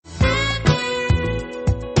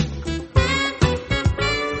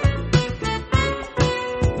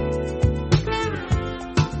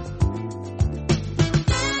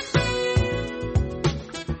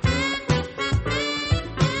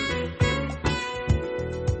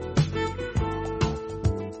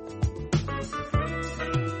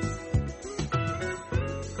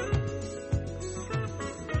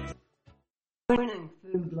Morning,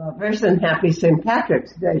 food lovers, and happy St.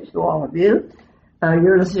 Patrick's Day to all of you.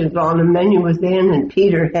 You're listening to On the Menu with Ann and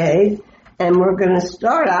Peter Hay, and we're going to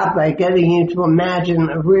start out by getting you to imagine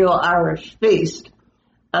a real Irish feast,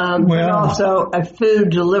 but also a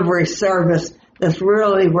food delivery service that's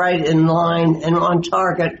really right in line and on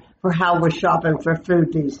target for how we're shopping for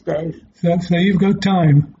food these days. So you've got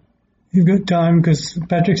time. You've got time because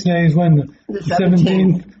Patrick's Day is when? The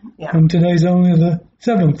 17th. Yeah. And today's only the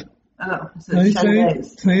 7th. Oh, so 10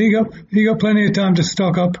 days. So you got plenty of time to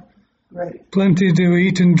stock up. Right. Plenty to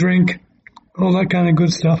eat and drink, all that kind of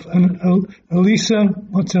good stuff. And Elisa,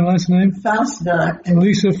 what's her last name? Fastnacht.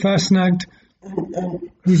 Elisa Fastnacht, And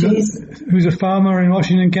who's a farmer in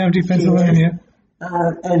Washington County, Pennsylvania.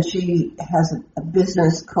 And she has a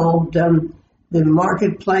business called the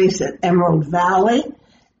Marketplace at Emerald Valley.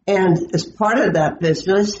 And as part of that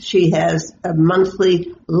business, she has a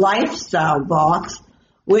monthly lifestyle box,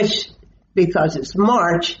 which, because it's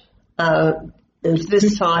March, there's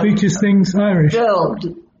this time features things Irish. Filled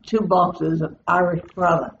 2 boxes of Irish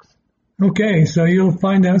products. Okay, so you'll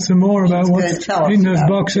find out some more about what's in those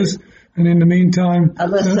boxes. And in the meantime,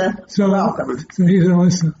 Alyssa, welcome. So here's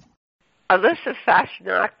Alyssa. Alyssa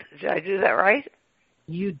Fastnacht. Did I do that right?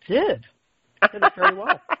 You did. You did it very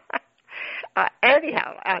well.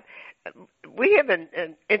 Anyhow, we have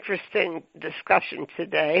an interesting discussion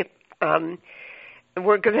today.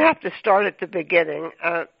 We're going to have to start at the beginning.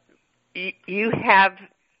 You have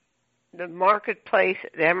the Marketplace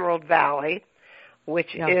at Emerald Valley,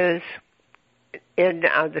 which is in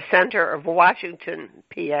the center of Washington,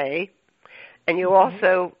 PA, and you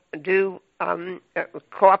also do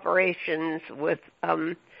cooperations with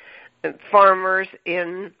farmers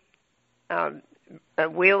in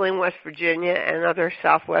Wheeling, West Virginia, and other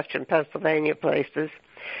southwestern Pennsylvania places.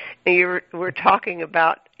 And we're talking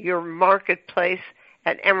about your Marketplace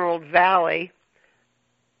at Emerald Valley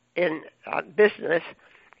in business,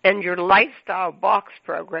 and your Lifestyle Box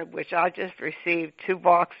program, which I just received 2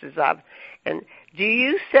 boxes of. And do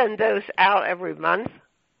you send those out every month?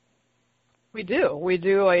 We do. We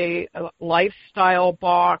do a Lifestyle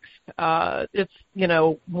Box. It's,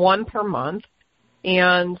 1 per month.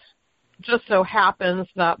 And just so happens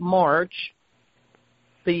that March,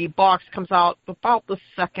 the box comes out about the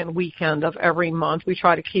second weekend of every month. We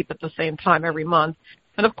try to keep it the same time every month.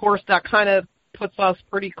 And, of course, that kind of puts us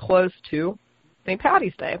pretty close to St.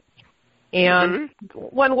 Patty's Day. And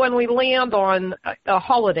when we land on a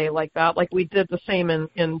holiday like that, like we did the same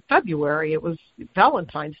in February, it was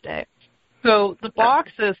Valentine's Day. So the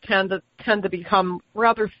boxes tend to become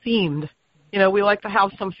rather themed. We like to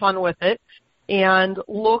have some fun with it and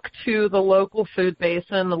look to the local food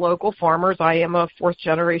basin, the local farmers. I am a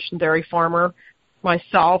 4th-generation dairy farmer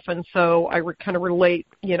myself, and so I kind of relate,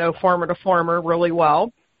 farmer to farmer really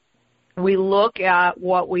well. We look at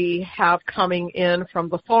what we have coming in from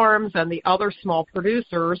the farms and the other small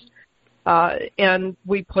producers, and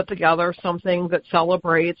we put together something that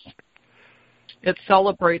celebrates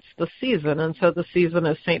the season, and so the season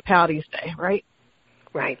is St. Patty's Day, right?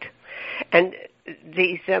 Right. And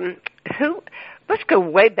these, let's go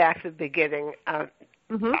way back to the beginning.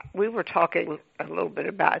 We were talking a little bit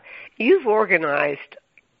about, you've organized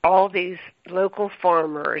all these local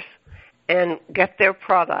farmers and get their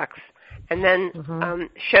products and then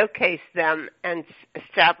showcase them and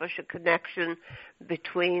establish a connection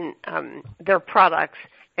between their products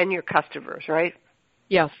and your customers, right?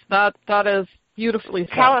 Yes, that is beautifully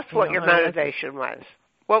said. Tell us what your motivation was.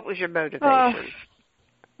 What was your motivation?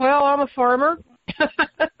 Well, I'm a farmer.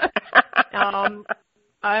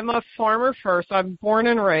 I'm a farmer first. I'm born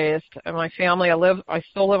and raised, and my family. I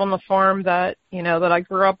still live on the farm that I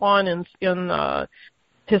grew up on in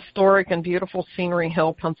historic and beautiful Scenery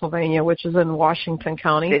Hill, Pennsylvania, which is in Washington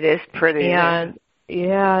County. It is pretty. And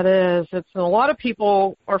yeah, it is. It's a lot of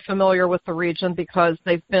people are familiar with the region because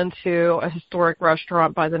they've been to a historic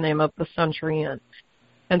restaurant by the name of the Century Inn.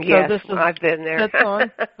 And so yes, I've been there. That's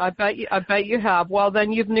on. I bet you have. Well,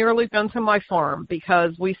 then you've nearly been to my farm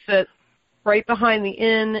because we sit right behind the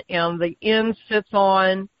inn, and the inn sits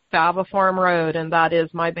on Fava Farm Road, and that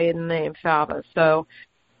is my maiden name, Fava. So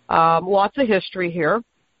lots of history here.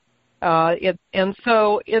 And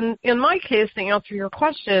so in my case, to answer your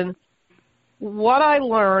question, what I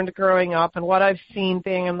learned growing up and what I've seen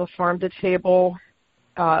being in the farm-to-table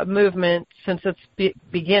movement since its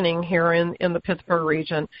beginning here in the Pittsburgh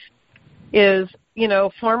region is,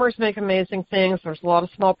 farmers make amazing things. There's a lot of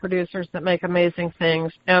small producers that make amazing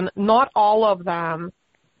things, and not all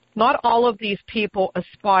of these people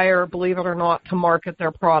aspire, believe it or not, to market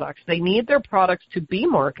their products. They need their products to be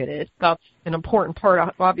marketed. That's an important part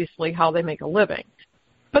of, obviously, how they make a living.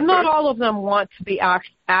 But not all of them want to be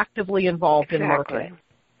actively involved in marketing.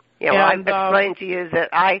 Yeah, well, I've explained to you that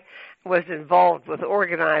I was involved with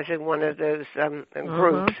organizing one of those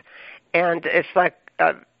groups, and it's like,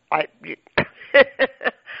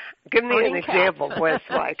 give me an example of what it's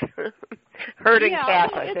like. Herding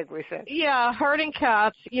cats, I think we said. Yeah, herding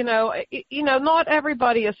cats. Not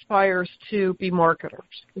everybody aspires to be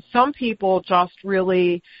marketers. Some people just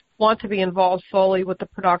really want to be involved solely with the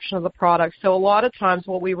production of the product. So a lot of times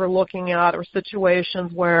what we were looking at are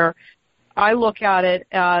situations where I look at it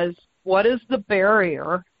as what is the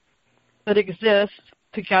barrier that exists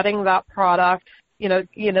to getting that product,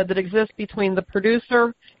 that exists between the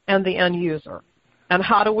producer and the end user. And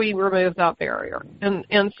how do we remove that barrier? And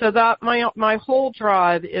so that my whole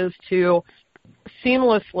drive is to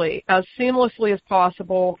seamlessly as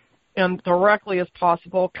possible and directly as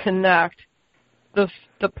possible connect the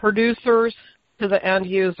producers to the end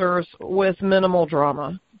users with minimal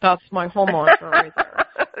drama. That's my whole mantra right there.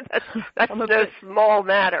 That's no small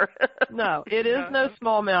matter. No, it is no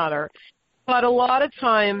small matter. But a lot of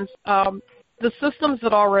times, the systems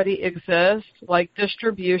that already exist, like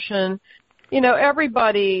distribution,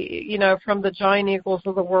 everybody, from the Giant Eagles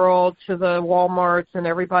of the world to the Walmarts and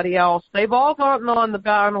everybody else, they've all gotten on the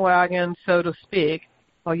bandwagon, so to speak.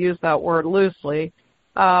 I'll use that word loosely,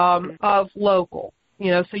 of local.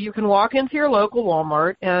 So you can walk into your local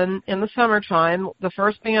Walmart, and in the summertime, the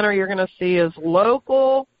first banner you're going to see is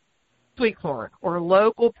local sweet corn or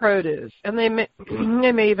local produce, and they may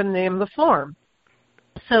even name the farm.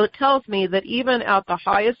 So it tells me that even at the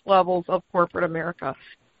highest levels of corporate America,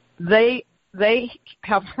 they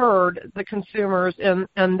have heard the consumers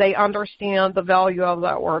and they understand the value of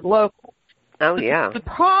that word local. Oh, yeah.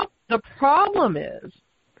 The problem is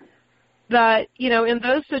that, in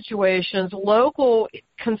those situations, local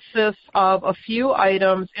consists of a few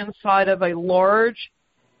items inside of a large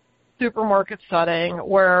supermarket setting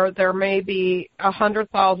where there may be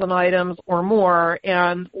 100,000 items or more,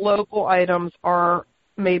 and local items are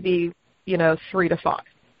maybe, 3 to 5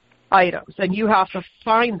 items, and you have to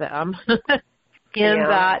find them in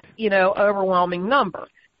that, overwhelming number.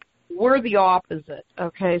 We're the opposite,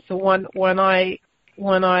 okay? So when I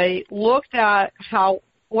looked at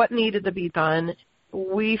what needed to be done,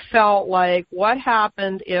 we felt like what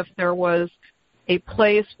happened if there was a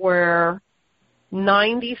place where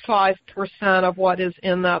 95% of what is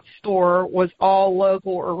in that store was all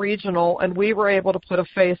local or regional, and we were able to put a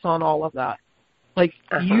face on all of that. Like,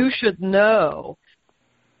 you should know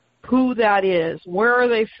who that is, where are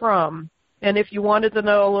they from, and if you wanted to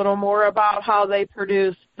know a little more about how they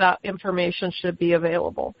produce, that information should be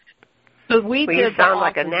available. So you sound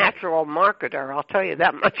like a natural marketer, I'll tell you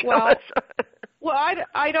that much. Well,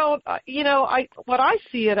 I don't, what I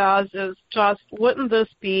see it as is just, wouldn't this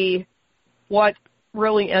be what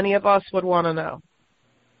really any of us would want to know?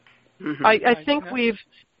 Mm-hmm. I think we've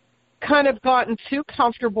kind of gotten too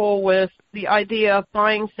comfortable with the idea of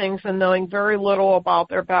buying things and knowing very little about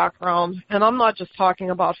their background. And I'm not just talking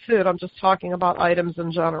about food, I'm just talking about items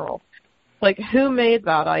in general. Like, who made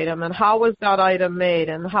that item and how was that item made,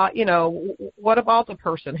 and how, what about the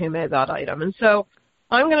person who made that item? And so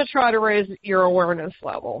I'm going to try to raise your awareness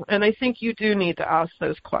level, and I think you do need to ask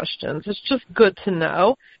those questions. It's just good to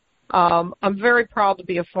know. I'm very proud to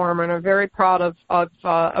be a farmer, and I'm very proud of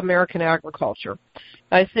American agriculture.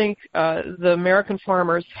 I think the American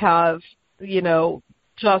farmers have,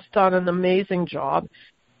 just done an amazing job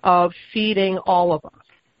of feeding all of us,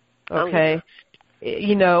 okay?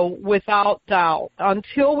 Without doubt.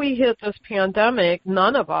 Until we hit this pandemic,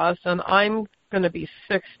 none of us, and I'm going to be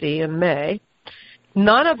 60 in May,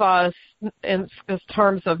 none of us, in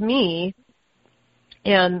terms of me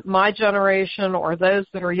and my generation or those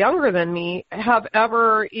that are younger than me, have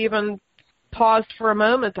ever even paused for a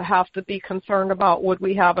moment to have to be concerned about would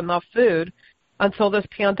we have enough food until this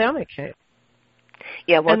pandemic came.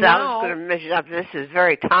 Yeah, well, I was going to mention up. This is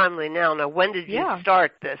very timely now. Now, when did you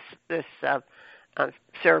start this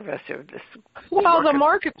service or this? Well, the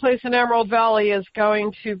marketplace in Emerald Valley is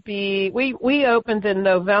going to be. We opened in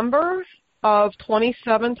November of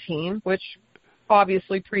 2017, which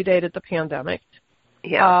obviously predated the pandemic.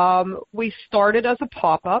 Yeah. We started as a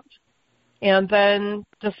pop-up, and then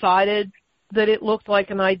decided that it looked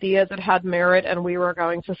like an idea that had merit, and we were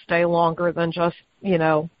going to stay longer than just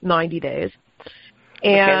 90 days.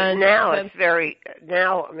 And now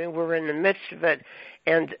I mean, we're in the midst of it,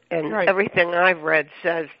 and right. Everything I've read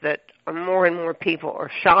says that more and more people are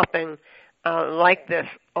shopping like this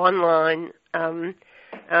online,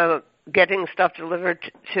 getting stuff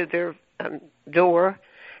delivered to their door,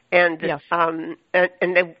 And Yes. and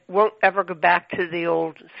they won't ever go back to the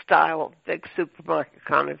old style, big supermarket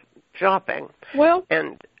kind of shopping. Well,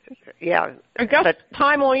 And yeah, I guess but,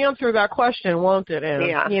 time will answer that question, won't it? And,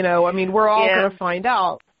 Yeah. I mean, we're all Yeah. going to find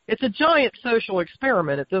out. It's a giant social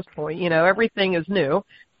experiment at this point. Everything is new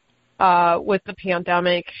with the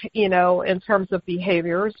pandemic, in terms of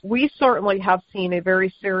behaviors. We certainly have seen a very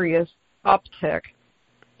serious uptick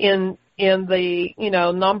in the,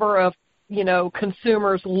 number of,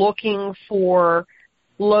 consumers looking for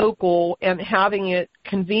local and having it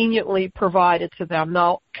conveniently provided to them.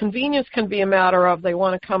 Now, convenience can be a matter of they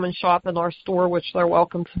want to come and shop in our store, which they're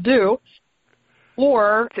welcome to do,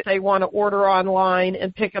 or they want to order online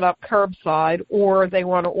and pick it up curbside, or they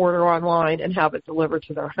want to order online and have it delivered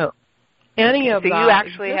to their home. Any of so that you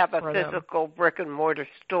actually exists have a for them. physical brick and mortar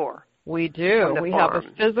store. We do. On the We farm. have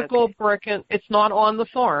a physical Okay. brick and it's not on the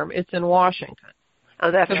farm. It's in Washington. Oh,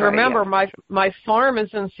 that's Because right. remember, yeah. my farm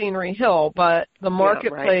is in Scenery Hill, but the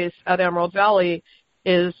marketplace at Emerald Valley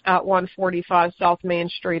is at 145 South Main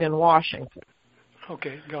Street in Washington.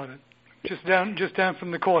 Okay, got it. Just down from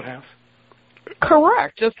the courthouse.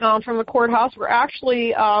 Correct. Just down from the courthouse. We're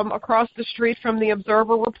actually across the street from the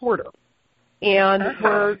Observer Reporter, and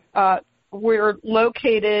we're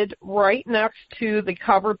located right next to the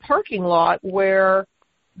covered parking lot where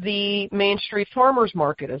the Main Street Farmers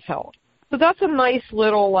Market is held. So that's a nice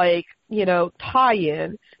little,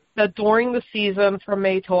 tie-in that during the season from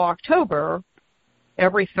May till October,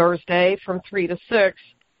 every Thursday from 3 to 6,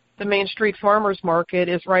 the Main Street Farmers Market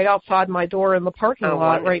is right outside my door in the parking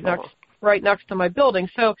lot, wonderful. right next to my building.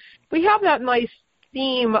 So we have that nice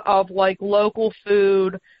theme of, local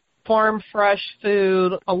food, farm fresh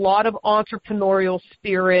food, a lot of entrepreneurial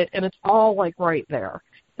spirit, and it's all, right there.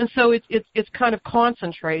 And so it's kind of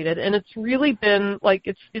concentrated, and it's really been,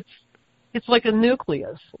 it's like a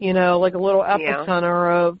nucleus, like a little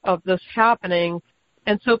epicenter of this happening.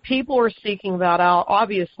 And so people are seeking that out,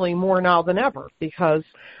 obviously, more now than ever because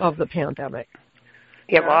of the pandemic.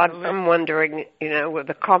 Yeah, well, I'm wondering, where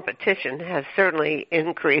the competition has certainly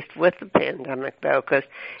increased with the pandemic, though, because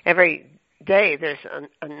every day there's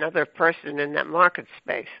another person in that market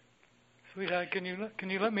space. Sweetheart, can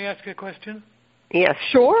you let me ask a question? Yes,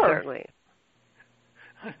 sure. Certainly.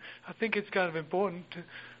 I think it's kind of important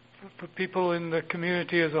for people in the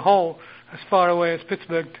community as a whole, as far away as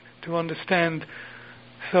Pittsburgh, to understand.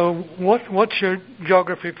 So what's your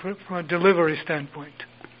geography from a delivery standpoint?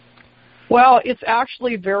 Well, it's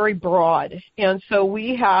actually very broad. And so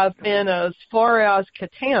we have been as far as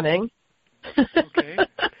Katanning. Okay.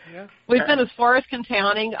 Yeah. We've been as far as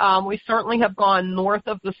Katanning. We certainly have gone north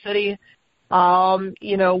of the city,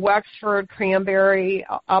 Wexford, Cranberry,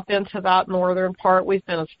 up into that northern part. We've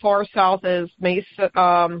been as far south as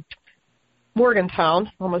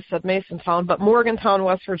Morgantown, almost said Masontown, but Morgantown,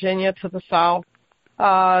 West Virginia to the south.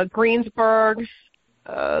 Greensburg,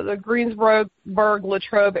 the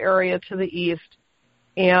Greensburg-Latrobe area to the east.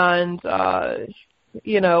 And,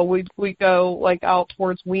 we go out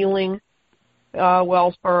towards Wheeling,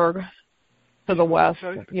 Wellsburg to the west,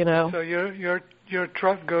 So your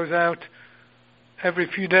truck goes out every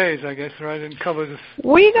few days, I guess, right, and covers.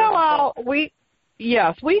 We go out. We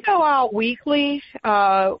go out weekly.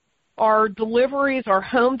 Our deliveries, our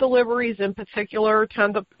home deliveries in particular,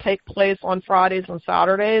 tend to take place on Fridays and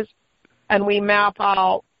Saturdays, and we map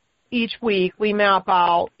out each week. We map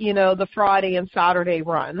out, the Friday and Saturday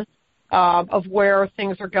run of where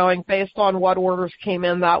things are going based on what orders came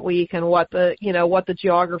in that week and what the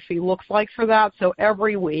geography looks like for that. So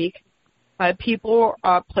every week, people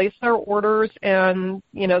place their orders, and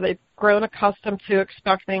they've grown accustomed to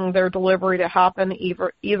expecting their delivery to happen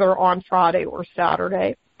either on Friday or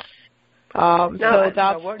Saturday. So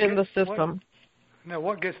that's in the system.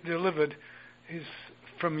 What gets delivered is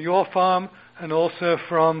from your farm and also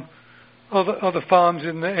from other farms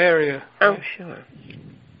in the area. Oh, sure.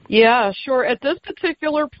 Yeah, sure. At this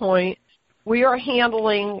particular point, we are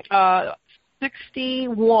handling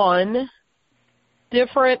 61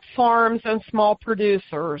 different farms and small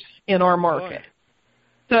producers in our market.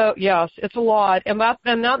 So yes, it's a lot, and that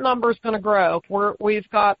number is going to grow. We've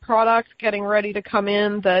got products getting ready to come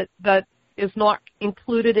in that is not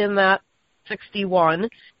included in that 61.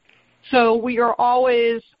 So we are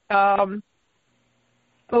always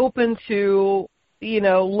open to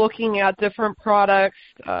looking at different products.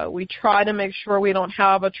 We try to make sure we don't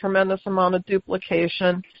have a tremendous amount of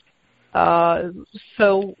duplication.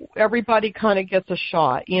 So everybody kind of gets a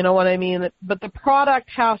shot, you know what I mean? But the product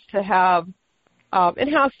has to have, it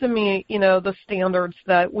has to meet, the standards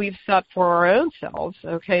that we've set for our own selves,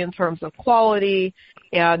 okay, in terms of quality,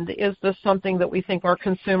 and is this something that we think our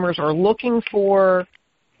consumers are looking for,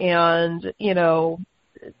 and,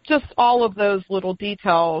 just all of those little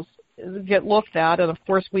details get looked at. And, of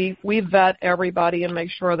course, we vet everybody and make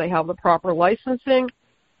sure they have the proper licensing.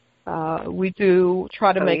 We do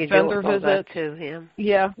try to make vendor visits. Too,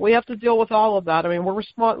 yeah, we have to deal with all of that. I mean,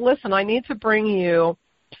 listen, I need to bring you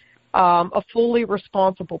a fully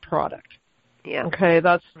responsible product. Yeah. Okay,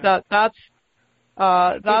 that's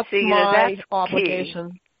my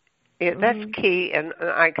obligation. Yeah, that's key, and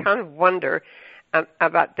I kind of wonder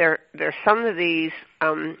about there's some of these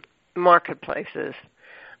marketplaces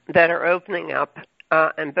that are opening up,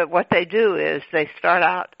 but what they do is they start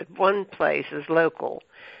out at one place as local,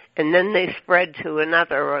 and then they spread to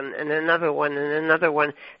another one and another one and another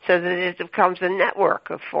one, so that it becomes a network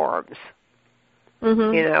of forums.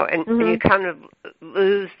 And you kind of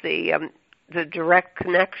lose the direct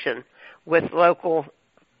connection with local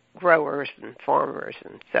growers and farmers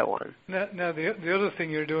and so on. Now the other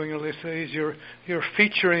thing you're doing, Alyssa, is you're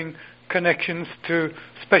featuring connections to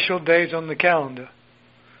special days on the calendar.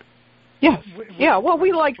 Yes. Well,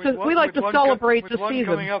 we like to celebrate the season. One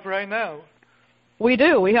coming up right now. We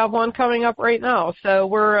do. We have one coming up right now. So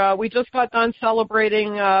we just got done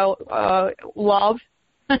celebrating love.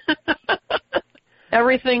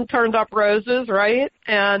 Everything turned up roses, right?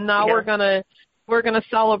 And now we're gonna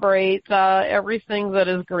celebrate everything that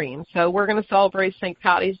is green. So we're gonna celebrate St.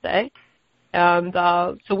 Patty's Day, and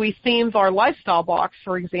so we themed our lifestyle box,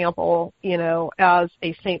 for example, as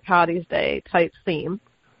a St. Patty's Day type theme,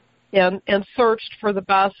 and searched for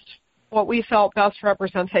what we felt best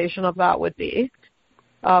representation of that would be,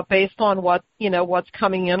 based on what's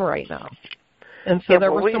coming in right now. And so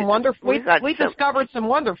there were some wonderful. We discovered some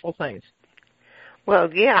wonderful things.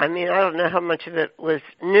 Well, yeah, I mean, I don't know how much of it was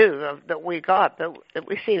new that we got, but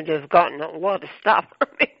we seem to have gotten a lot of stuff.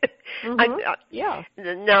 Yeah.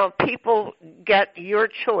 Now, people get your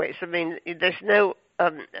choice. I mean, there's no,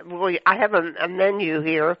 I have a menu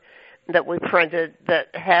here that we printed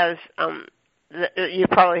that has, you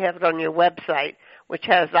probably have it on your website, which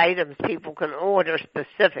has items people can order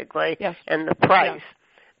specifically and the price. Yes.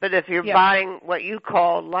 But if you're buying what you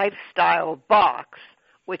call lifestyle box,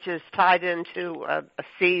 which is tied into a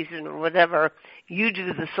season or whatever, you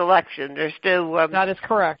do the selection. There's no... that is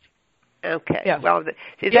correct. Okay. Yes. Well,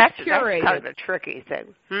 that's kind of a tricky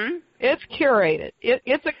thing. It's curated.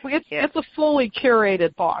 It's a fully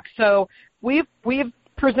curated box. So we've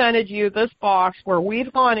presented you this box where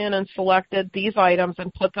we've gone in and selected these items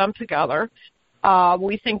and put them together.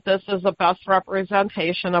 We think this is the best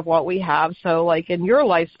representation of what we have. So like in your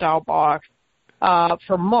lifestyle box,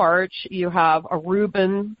 for March, you have a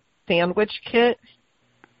Reuben sandwich kit,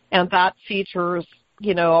 and that features,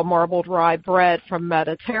 a marbled rye bread from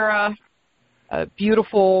Mediterra, a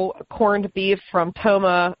beautiful corned beef from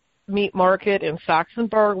Toma Meat Market in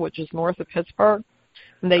Saxonburg, which is north of Pittsburgh.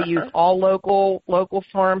 And they use all local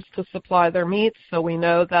farms to supply their meats, so we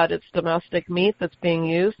know that it's domestic meat that's being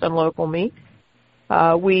used and local meat.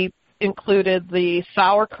 We included the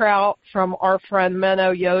sauerkraut from our friend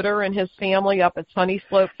Menno Yoder and his family up at Sunny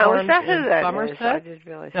Slope Farms in Somerset.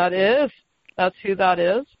 That's who that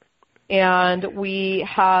is. And we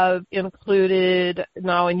have included,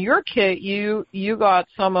 now in your kit, you got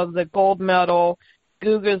some of the gold medal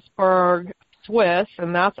Guggisberg Swiss,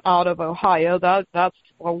 and that's out of Ohio. That's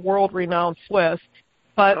a world-renowned Swiss.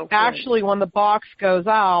 But actually, when the box goes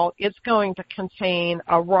out, it's going to contain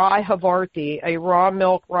a rye Havarti, a raw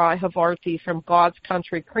milk rye Havarti from God's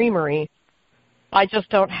Country Creamery. I just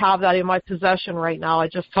don't have that in my possession right now. I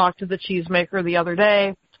just talked to the cheesemaker the other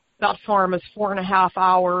day. That farm is 4.5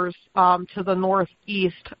 hours to the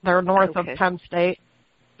northeast. They're north of Penn State.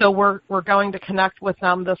 So we're going to connect with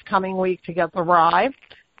them this coming week to get the rye.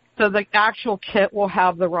 So the actual kit will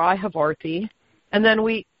have the rye Havarti. And then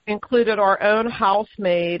we included our own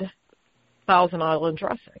house-made Thousand Island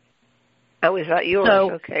dressing. Oh, is that yours?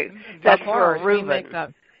 So okay. That's for a Reuben.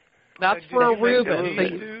 That's for a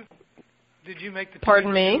Reuben. Did you make the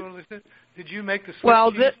Pardon me? Did you make the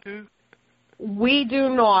Swiss cheese too? We do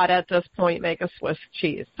not at this point make a Swiss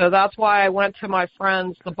cheese. So that's why I went to my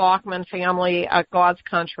friends, the Bachman family at God's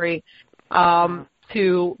Country,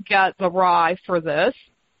 to get the rye for this.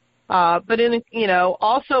 But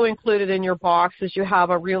also included in your box is you have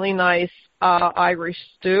a really nice Irish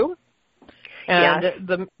stew, and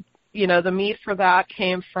the meat for that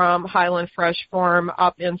came from Highland Fresh Farm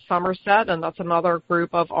up in Somerset, and that's another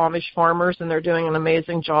group of Amish farmers, and they're doing an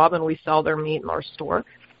amazing job, and we sell their meat in our store.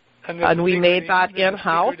 And we made that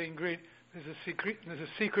in-house. There's a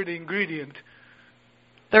secret ingredient.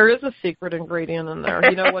 There is a secret ingredient in there.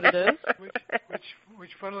 You know what it is?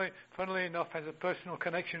 Which funnily enough, has a personal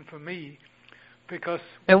connection for me. because...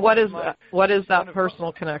 And what is that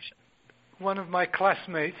personal connection? One of my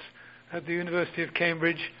classmates at the University of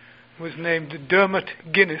Cambridge was named Dermot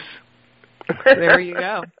Guinness. There you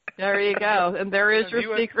go. There you go. And there is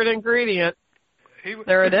your secret ingredient.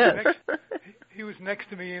 There it is. He was next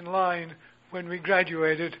to me in line when we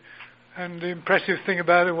graduated, and the impressive thing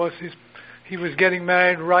about it was he was getting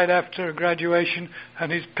married right after graduation,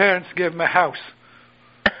 and his parents gave him a house.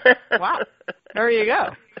 Wow. There you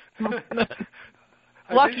go.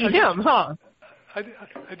 Lucky him, huh?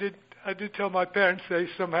 I did tell my parents they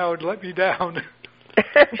somehow had let me down.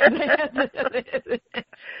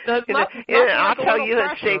 I'll tell you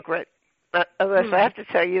a secret. Alyssa, I have to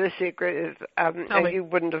tell you a secret. You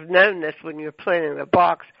wouldn't have known this when you were planning the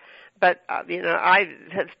box, but I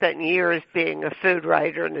have spent years being a food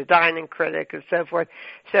writer and a dining critic and so forth.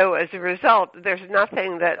 So as a result, there's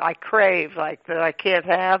nothing that I crave like that I can't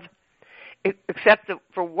have, except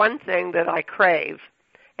for one thing that I crave,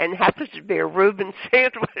 and happens to be a Reuben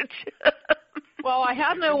sandwich. Well, I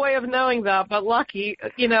had no way of knowing that, but lucky,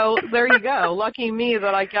 there you go. Lucky me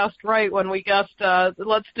that I guessed right when we guessed,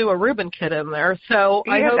 let's do a Reuben kit in there. So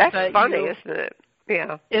I hope that's funny, isn't it?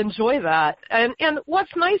 Yeah. Enjoy that. And what's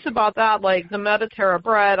nice about that, like the Mediterra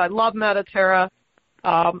bread, I love Mediterra.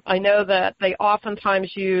 I know that they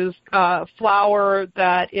oftentimes use flour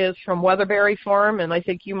that is from Weatherberry Farm, and I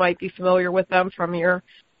think you might be familiar with them from your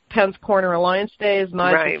Penn's Corner Alliance days.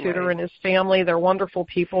 Nigel Tudor and his family, they're wonderful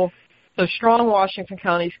people. So strong Washington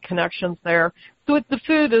County connections there. So the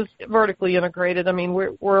food is vertically integrated. I mean,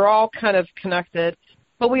 we're all kind of connected.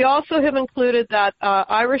 But we also have included that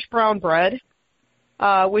Irish brown bread,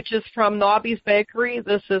 which is from Nobby's Bakery.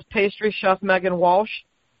 This is pastry chef Megan Walsh,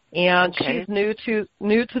 and she's new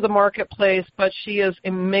to the marketplace, but she is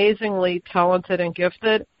amazingly talented and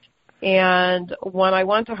gifted. And when I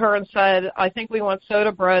went to her and said, I think we want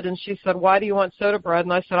soda bread, and she said, why do you want soda bread?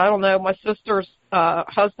 And I said, I don't know. My sister's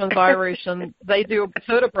husband's Irish, and they do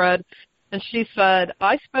soda bread. And she said,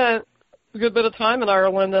 I spent a good bit of time in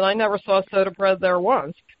Ireland, and I never saw soda bread there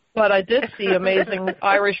once. But I did see amazing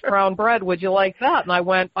Irish brown bread. Would you like that? And I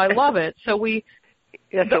went, I love it. So the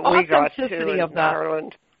authenticity of that.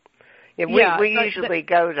 Ireland. Yeah, we usually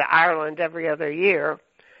go to Ireland every other year.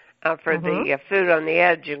 For the Food on the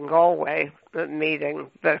Edge in Galway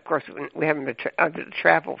meeting, but of course we haven't been able to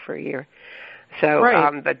travel for a year. So,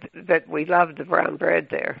 but we love the brown bread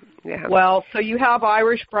there. Yeah. Well, so you have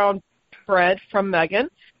Irish brown bread from Megan,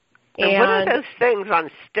 and what are those things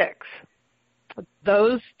on sticks?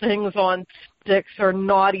 Those things on sticks are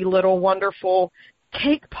naughty little wonderful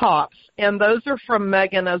cake pops, and those are from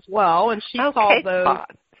Megan as well. And she called those.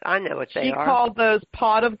 Pops. I know what they are. She called those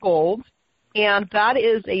pot of gold. And that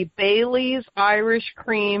is a Bailey's Irish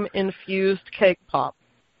cream infused cake pop.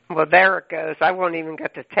 Well, there it goes. I won't even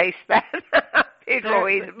get to taste that.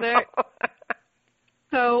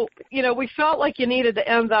 So, we felt like you needed to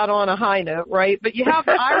end that on a high note, right? But you have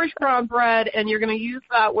the Irish brown bread, and you're going to use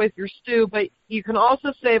that with your stew, but you can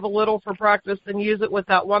also save a little for breakfast and use it with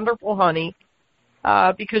that wonderful honey,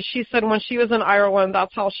 because she said when she was in Ireland,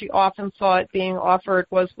 that's how she often saw it being offered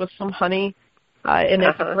was with some honey. And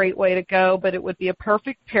it's a great way to go, but it would be a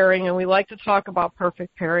perfect pairing, and we like to talk about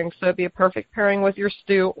perfect pairing, so it would be a perfect pairing with your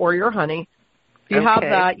stew or your honey. You have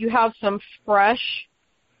that. You have some fresh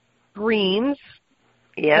greens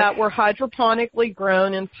that were hydroponically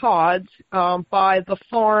grown in pods by the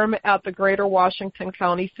farm at the Greater Washington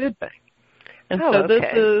County Food Bank. And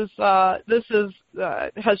this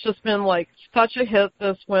has just been like such a hit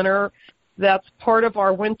this winter. That's part of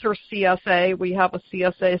our winter CSA. We have a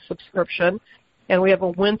CSA subscription. And we have a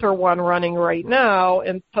winter one running right now,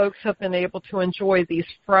 and folks have been able to enjoy these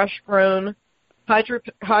fresh-grown,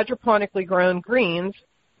 hydroponically grown greens,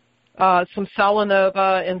 some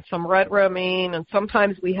Salanova and some red romaine, and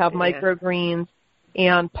sometimes we have microgreens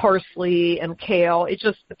and parsley and kale. It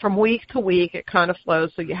just, from week to week, it kind of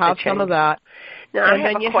flows, so you have some of that. Now, I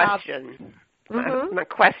have a question. My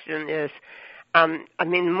question is,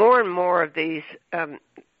 more and more of these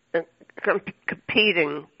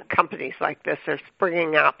competing companies like this are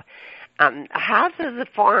springing up. How do the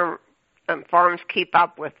farms keep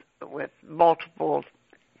up with multiple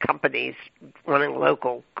companies wanting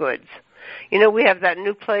local goods? We have that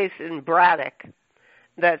new place in Braddock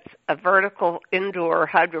that's a vertical indoor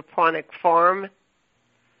hydroponic farm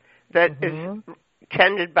that is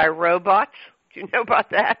tended by robots. Do you know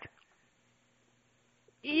about that?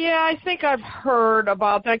 Yeah, I think I've heard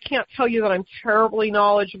about that. I can't tell you that I'm terribly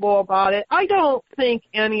knowledgeable about it. I don't think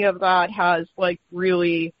any of that has,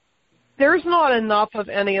 really, there's not enough of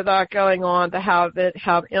any of that going on to have it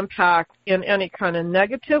have impact in any kind of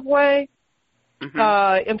negative way.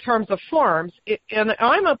 in terms of farms. And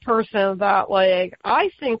I'm a person that, like, I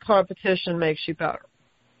think competition makes you better.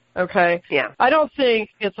 Okay? Yeah. I don't think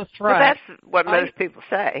it's a threat. Well, that's what most people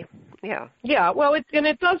say. Yeah. Yeah, well,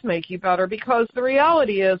 it does make you better, because the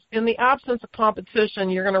reality is, in the absence of competition,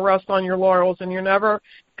 you're going to rest on your laurels, and you're never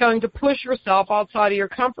going to push yourself outside of your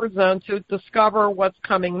comfort zone to discover what's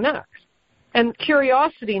coming next. And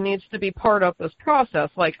curiosity needs to be part of this process.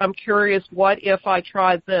 Like, I'm curious, what if I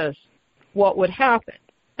tried this? What would happen?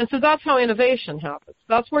 And so that's how innovation happens.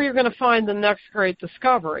 That's where you're going to find the next great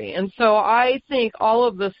discovery. And so I think all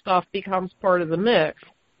of this stuff becomes part of the mix,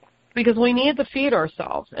 because we need to feed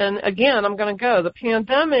ourselves. And again, I'm going to go. The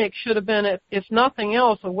pandemic should have been, if nothing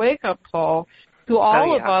else, a wake-up call to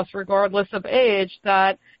all of us, regardless of age,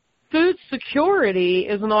 that food security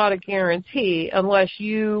is not a guarantee unless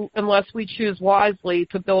we choose wisely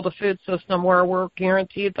to build a food system where we're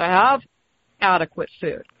guaranteed to have adequate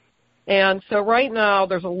food. And so right now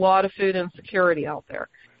there's a lot of food insecurity out there.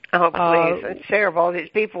 Oh, please. It's terrible. All these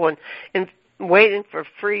people and waiting for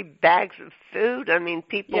free bags of food. I mean,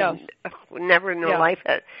 people never in their life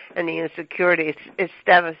had any insecurity. It's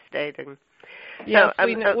devastating. Yes,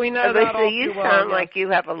 so, we know that all you too well, sound like you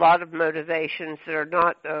have a lot of motivations that are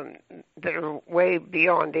not that are way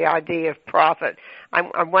beyond the idea of profit.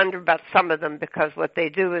 I wonder about some of them, because what they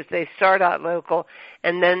do is they start out local,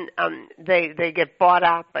 and then they get bought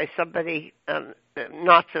out by somebody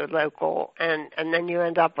not so local, and then you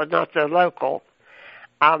end up with not so local.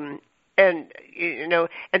 And you know,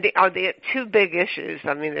 and the two big issues.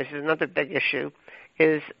 I mean, there's another big issue.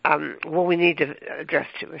 Is, we need to address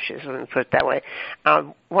two issues, let me put it that way.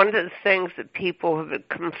 One of the things that people have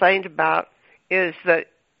complained about is that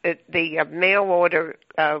the mail order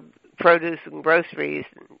produce and groceries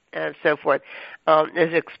and so forth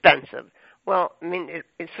is expensive. Well, I mean,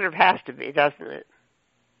 it sort of has to be, doesn't it?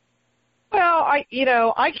 Well, I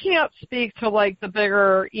can't speak to, like, the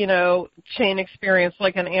bigger, chain experience,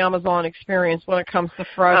 like an Amazon experience when it comes to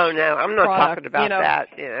fresh. Oh, no, I'm not product, talking about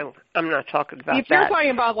that. I'm not talking about that. If you're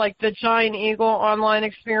talking about, like, the Giant Eagle online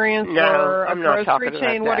experience or a grocery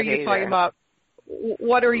chain, what are you talking about?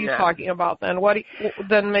 What are you talking about then?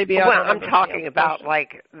 Then maybe Well, I'm talking about,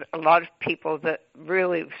 like, a lot of people that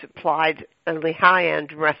really supplied only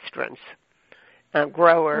high-end restaurants,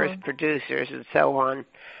 growers, producers, and so on.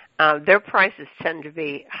 Their prices tend to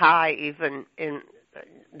be high even in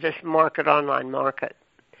this online market.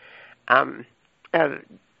 And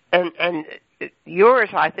yours,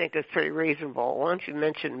 I think, is pretty reasonable. Why don't you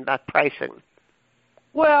mention about pricing?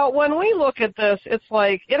 Well, when we look at this, it's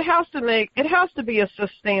like it has to be a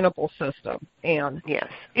sustainable system, Anne.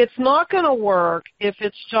 Yes. It's not going to work if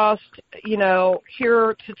it's just,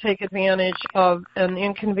 here to take advantage of an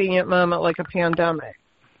inconvenient moment like a pandemic.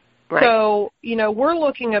 Right. So, we're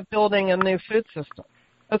looking at building a new food system.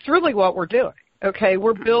 That's really what we're doing, okay?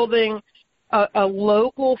 We're building a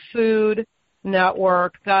local food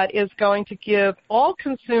network that is going to give all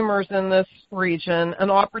consumers in this region an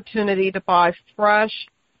opportunity to buy fresh,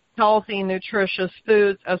 healthy, nutritious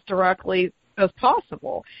foods as directly as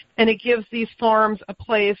possible. And it gives these farms a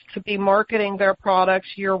place to be marketing their products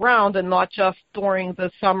year-round and not just during the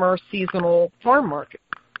summer seasonal farm market.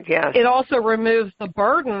 Yes. It also removes the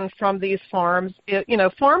burden from these farms.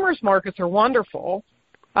 Farmers markets are wonderful.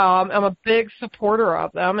 I'm a big supporter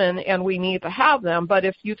of them, and we need to have them. But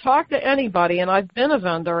if you talk to anybody, and I've been a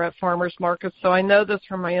vendor at farmers markets, so I know this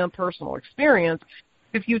from my own personal experience,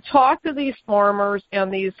 if you talk to these farmers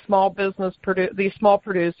and these small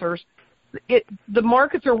producers, the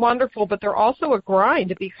markets are wonderful, but they're also a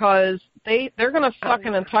grind, because they're going to suck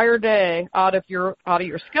an entire day out of your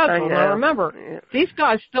schedule. Now remember, these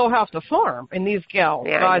guys still have to farm, and these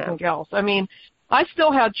guys and gals. I mean, I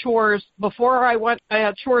still had chores before I went. I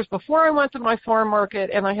had chores before I went to my farm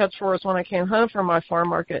market, and I had chores when I came home from my farm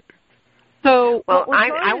market. So,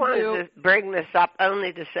 I wanted to bring this up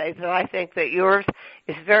only to say that I think that yours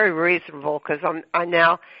is very reasonable, because I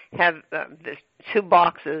now have the 2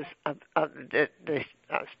 boxes of the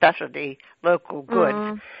specialty local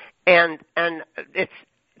goods, and it's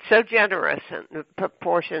so generous, and the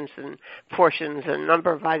portions and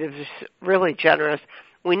number of items is really generous.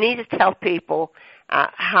 We need to tell people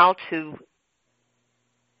how to.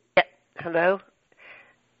 Hello.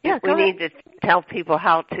 Yeah, we need to tell people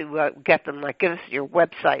how to get them. Like, give us your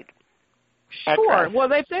website. Sure. address.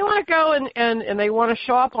 Well, if they want to go and they want to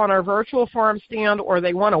shop on our virtual farm stand, or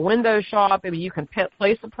they want a window shop, maybe you can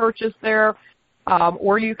place a purchase there,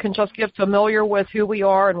 or you can just get familiar with who we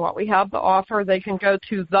are and what we have to offer. They can go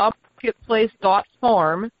to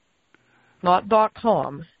themarketplace.farm, not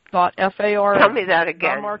 .com, .farm. Tell me that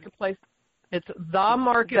again. The Marketplace. It's the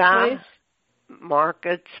Marketplace.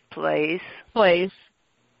 Markets Place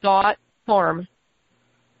 .farm.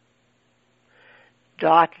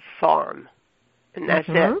 .farm, and that's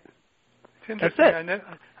it. It's interesting.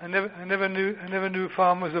 I never knew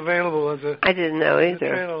farm was available as a. I didn't know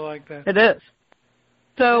either. A trailer like that. It is.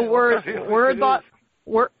 So we're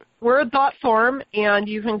 .farm, and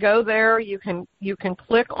you can go there. You can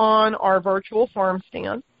click on our virtual farm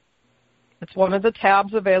stand. It's one of the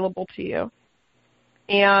tabs available to you,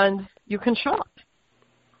 and you can shop.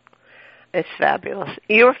 It's fabulous.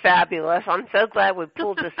 You're fabulous. I'm so glad we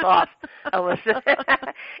pulled this off, Alyssa.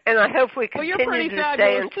 And I hope we continue to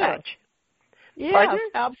stay in touch. Yes, Pardon?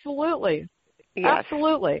 Absolutely. Yes.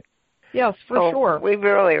 Absolutely. Yes, for sure. We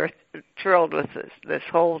really are thrilled with this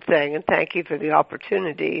whole thing, and thank you for the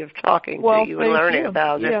opportunity of talking to you and learning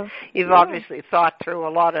about it. You've obviously thought through a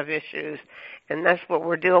lot of issues, and that's what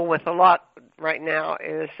we're dealing with a lot right now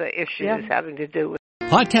is issues having to do with.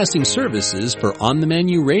 Podcasting services for On the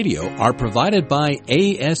Menu Radio are provided by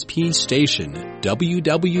ASP Station,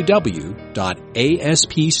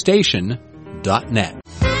 www.aspstation.net.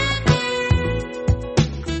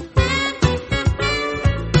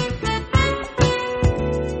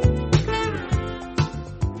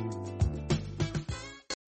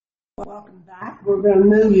 Welcome back. We're going to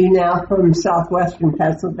move you now from southwestern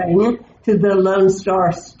Pennsylvania to the Lone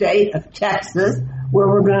Star State of Texas, where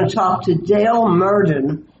we're going to talk to Dale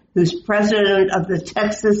Murden, who's president of the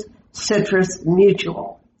Texas Citrus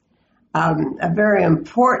Mutual, a very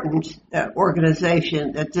important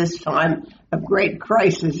organization at this time of great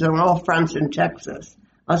crisis on all fronts in Texas.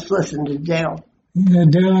 Let's listen to Dale. Yeah,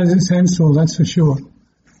 Dale is essential, that's for sure.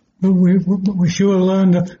 But we sure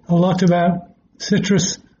learned a lot about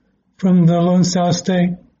citrus from the Lone Star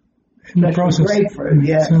State in the process. Grapefruit,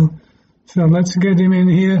 yeah. So let's get him in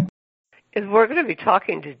here. We're going to be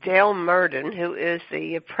talking to Dale Murden, who is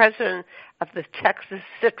the president of the Texas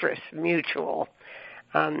Citrus Mutual.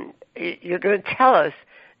 You're going to tell us,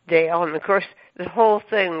 Dale, and of course the whole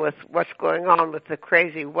thing with what's going on with the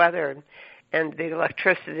crazy weather and the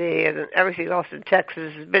electricity and everything else in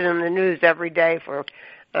Texas has been in the news every day for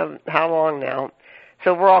how long now.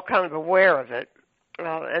 So we're all kind of aware of it.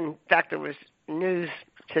 In fact, there was news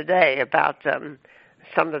today about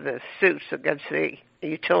some of the suits against the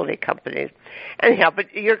utility companies. Anyhow,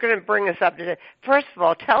 but you're going to bring us up to date. First of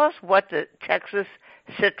all, tell us what the Texas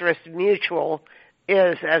Citrus Mutual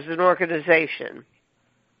is as an organization.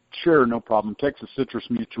 Sure, no problem. Texas Citrus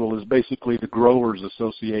Mutual is basically the Growers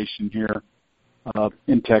Association here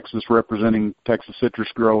in Texas, representing Texas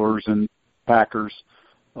citrus growers and packers,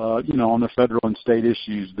 on the federal and state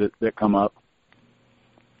issues that come up.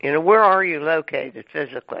 Where are you located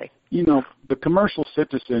physically? The commercial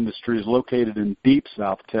citrus industry is located in deep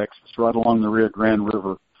South Texas, right along the Rio Grande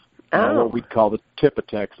River, what we'd call the tip of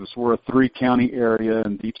Texas. We're a 3-county area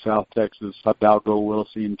in deep South Texas, Hidalgo,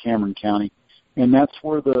 Willisey, and Cameron County, and that's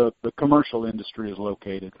where the commercial industry is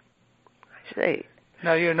located. I see.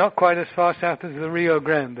 Now, you're not quite as far south as the Rio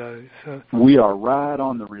Grande, though. So. We are right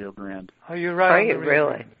on the Rio Grande. Oh, you're right on the Rio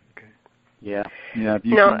really? Grande. Yeah.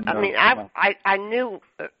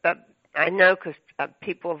 I know because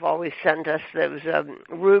people have always sent us those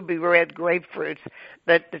ruby red grapefruits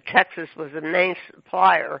that the Texas was the main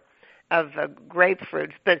supplier of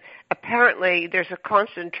grapefruits, but apparently there's a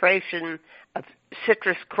concentration of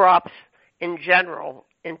citrus crops in general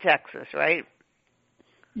in Texas, right?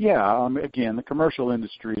 Yeah, again, the commercial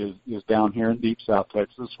industry is down here in deep South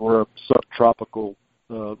Texas. We're a subtropical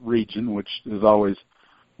region, which has always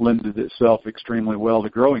lended itself extremely well to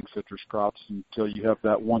growing citrus crops until you have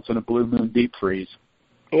that once-in-a-blue-moon deep freeze.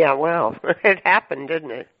 Yeah, well, it happened,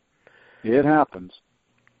 didn't it? It happens.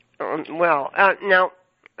 Now,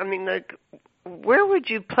 where would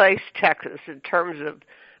you place Texas in terms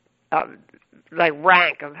of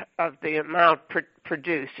rank of the amount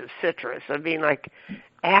produced of citrus?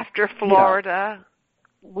 After Florida? Yeah.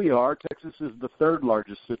 We are. Texas is the third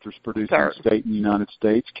largest citrus producing state in the United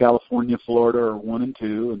States. California, Florida are 1 and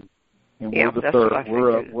 2, and we're the third.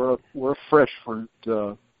 We're a fresh fruit,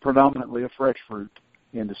 predominantly a fresh fruit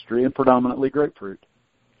industry, and predominantly grapefruit.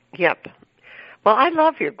 Yep. Well, I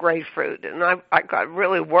love your grapefruit, and I got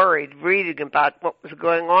really worried reading about what was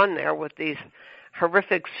going on there with these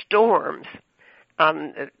horrific storms,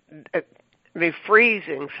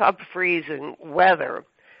 freezing, sub-freezing weather,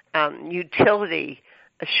 utility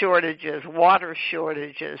shortages, water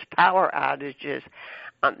shortages, power outages.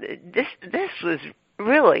 This was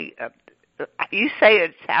really. You say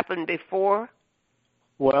it's happened before?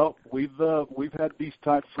 Well, we've had these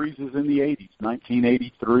type freezes in the 80s,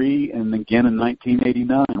 1983, and again in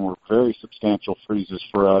 1989 were very substantial freezes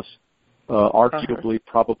for us. arguably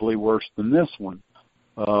probably worse than this one.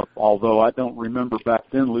 Although I don't remember back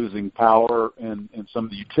then losing power and some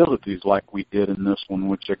of the utilities like we did in this one,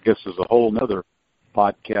 which I guess is a whole other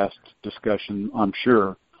podcast discussion, I'm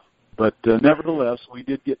sure. But nevertheless, we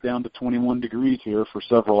did get down to 21 degrees here for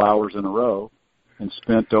several hours in a row and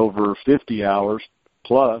spent over 50 hours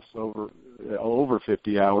plus over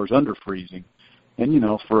 50 hours under freezing.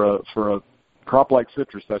 And, for a crop like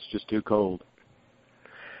citrus, that's just too cold.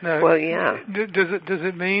 Now, well, yeah. Does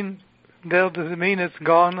it mean, Dale, does it mean it's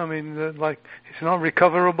gone? I mean, it's not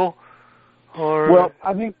recoverable? Or well,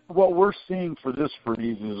 I think what we're seeing for this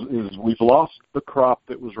freeze is we've lost the crop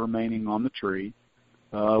that was remaining on the tree.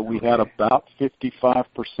 We had about 55%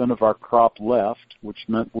 of our crop left, which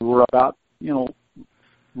meant we were about,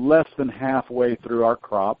 less than halfway through our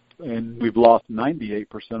crop, and we've lost 98%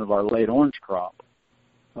 of our late orange crop.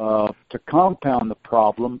 To compound the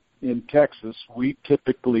problem, in Texas, we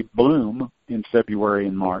typically bloom in February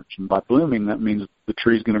and March. And by blooming, that means the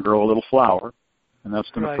tree's going to grow a little flower, and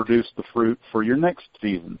that's going to produce the fruit for your next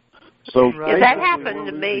season. So that happened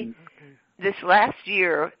to me this last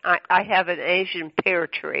year. I have an Asian pear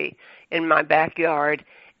tree in my backyard,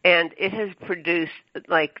 and it has produced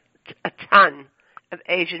like a ton of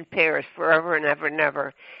Asian pears forever and ever and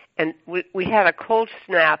ever. And we had a cold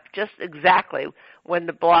snap just exactly when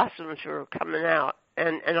the blossoms were coming out,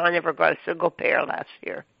 and I never got a single pear last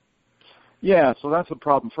year. Yeah, so that's a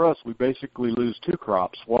problem for us. We basically lose two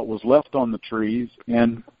crops, what was left on the trees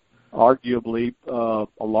and arguably a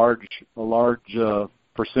large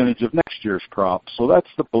percentage of next year's crop. So that's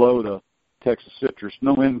the blow to Texas citrus.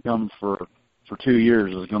 No income for 2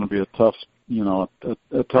 years is going to be a tough,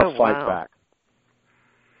 a tough fight back.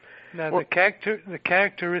 Now, the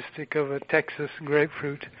characteristic of a Texas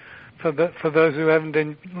grapefruit, for those who haven't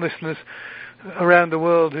been listeners around the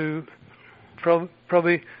world who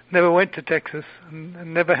probably never went to Texas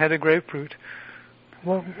and never had a grapefruit,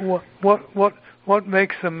 what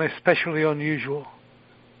makes them especially unusual?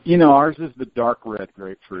 Ours is the dark red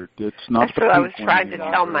grapefruit. It's not. That's what I was trying to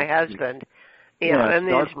tell my husband. And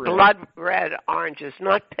it's blood red oranges,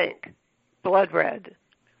 not pink, blood red.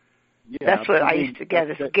 Yeah, that's what I used to get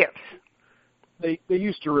as gifts. They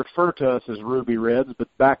used to refer to us as ruby reds, but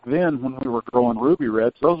back then when we were growing ruby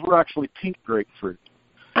reds, those were actually pink grapefruit.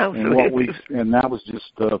 Oh, and that was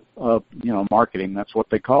just marketing. That's what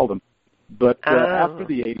they called them. But after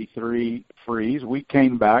the '83 freeze, we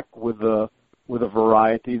came back with a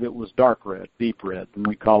variety that was dark red, deep red, and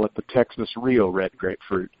we call it the Texas Rio red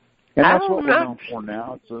grapefruit. And that's what we're known for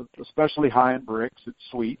now. It's especially high in bricks. It's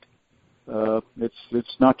sweet.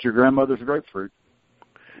 It's not your grandmother's grapefruit.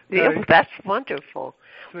 Yeah, that's wonderful.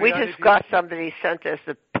 We just got somebody sent us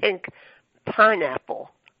a pink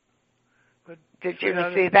pineapple. But did you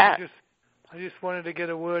ever see that? I just wanted to get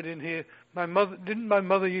a word in here. My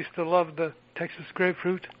mother used to love the Texas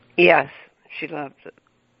grapefruit? Yes, she loved it.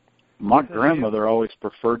 My grandmother always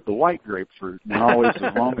preferred the white grapefruit. And always,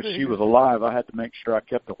 as long as she was alive, I had to make sure I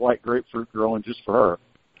kept the white grapefruit growing just for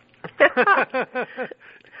her.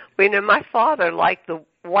 My father liked the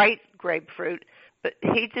white grapefruit, but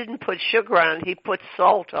he didn't put sugar on it. He put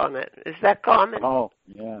salt on it. Is that common? Oh,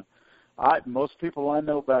 yeah. Most people I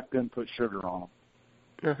know back then put sugar on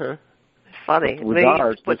them. Uh-huh. It's funny. With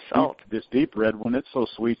ours, this deep red one, it's so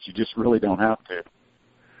sweet you just really don't have to.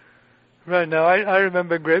 Right. Now, I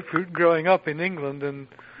remember grapefruit growing up in England, and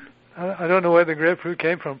I don't know where the grapefruit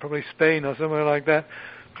came from, probably Spain or somewhere like that,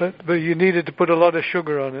 but you needed to put a lot of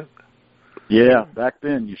sugar on it. Yeah, back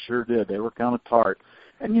then you sure did. They were kind of tart.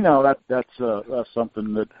 And, that's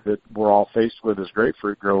something that we're all faced with as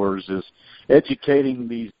grapefruit growers is educating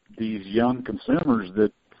these young consumers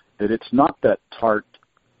that it's not that tart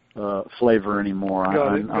flavor anymore.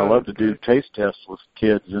 I love to do taste tests with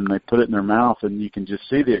kids, and they put it in their mouth, and you can just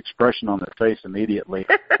see the expression on their face immediately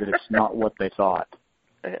that it's not what they thought.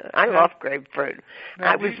 I love grapefruit.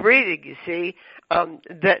 I was reading, you see,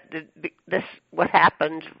 that this what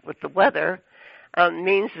happened with the weather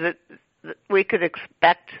means that we could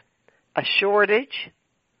expect a shortage,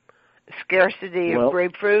 scarcity of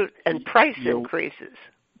grapefruit, and price increases.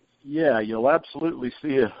 Yeah, you'll absolutely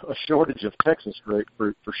see a shortage of Texas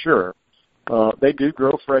grapefruit for sure. They do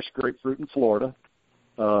grow fresh grapefruit in Florida,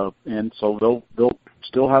 and so they'll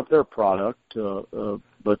still have their product,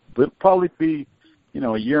 but it'll probably be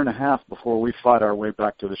a year and a half before we fight our way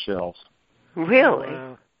back to the shelves. Really?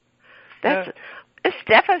 That's it's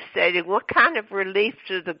devastating. What kind of relief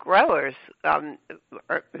do the growers? What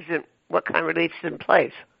kind of relief's in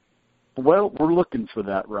place? Well, we're looking for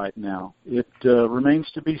that right now. It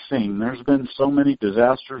remains to be seen. There's been so many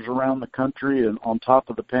disasters around the country, and on top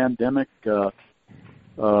of the pandemic,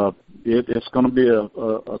 it's going to be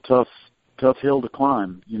a tough hill to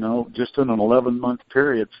climb. Just in an 11-month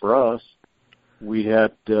period for us, we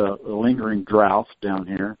had a lingering drought down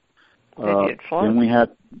here. And we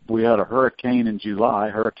had a hurricane in July.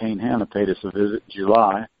 Hurricane Hannah paid us a visit in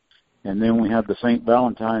July, and then we had the St.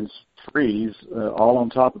 Valentine's freeze, all on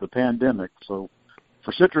top of the pandemic. So,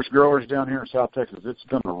 for citrus growers down here in South Texas, it's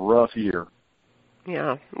been a rough year.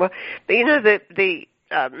 Yeah, well, but the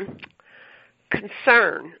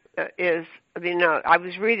concern is, I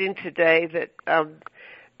was reading today that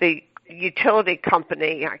the utility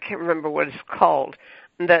company, I can't remember what it's called,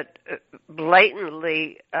 that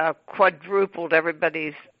blatantly quadrupled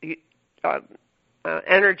everybody's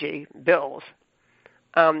energy bills.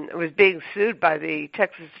 It was being sued by the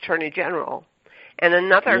Texas Attorney General, and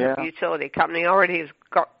another utility company already has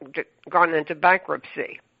gone into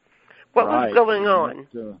bankruptcy. What was going on?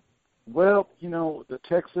 The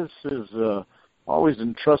Texas has always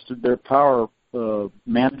entrusted their power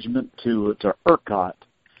management to ERCOT,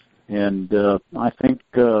 and I think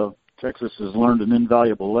Texas has learned an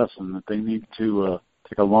invaluable lesson that they need to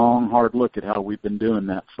take a long, hard look at how we've been doing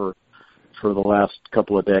that for the last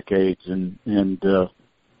couple of decades and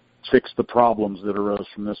fix the problems that arose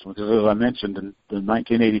from this one. Because as I mentioned, in the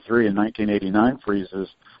 1983 and 1989 freezes,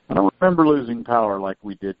 I don't remember losing power like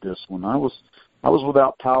we did this one. I was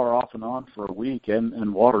without power off and on for a week,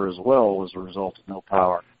 and water as well as a result of no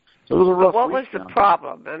power. So it was a rough What week was the down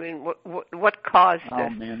problem? I mean, what caused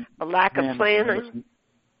this? A lack of planning?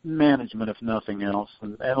 Management, if nothing else,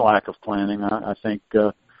 and lack of planning. I think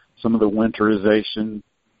some of the winterization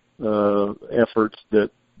efforts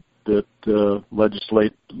that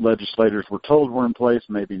legislators were told were in place,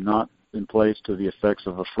 maybe not in place to the effects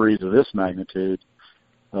of a freeze of this magnitude,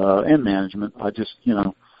 and management.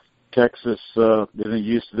 Texas isn't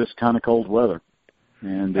used to this kind of cold weather,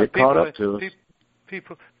 and it caught up to us.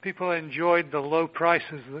 People enjoyed the low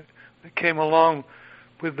prices that came along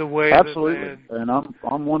with the way absolutely, and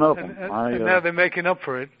I'm one of them. And now they're making up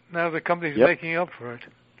for it. Now the company's making up for it.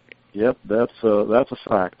 Yep, that's a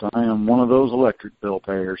fact. I am one of those electric bill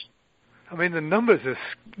payers. I mean, the numbers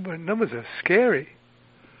are scary.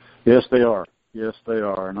 Yes, they are.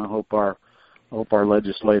 And I hope our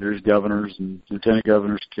legislators, governors, and lieutenant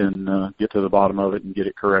governors can get to the bottom of it and get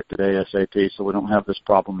it corrected ASAP, so we don't have this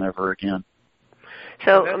problem ever again.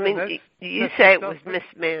 So, you say it was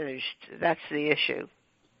mismanaged. That's the issue.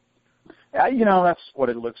 That's what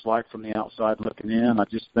it looks like from the outside looking in. I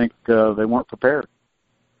just think they weren't prepared.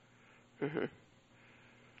 Mm-hmm.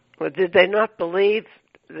 Well, did they not believe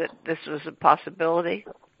that this was a possibility?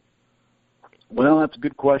 Well, that's a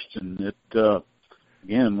good question.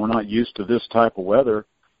 Again, we're not used to this type of weather.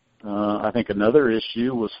 I think another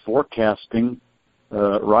issue was forecasting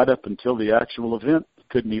right up until the actual event.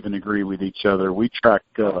 Couldn't even agree with each other. We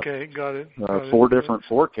tracked got it. 4 different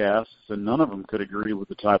forecasts, and none of them could agree with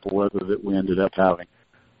the type of weather that we ended up having.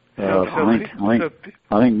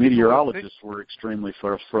 I think meteorologists were extremely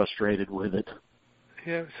frustrated with it.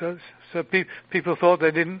 Yeah, so people thought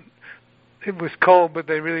it was cold, but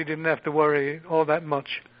they really didn't have to worry all that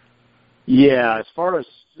much. Yeah, as far as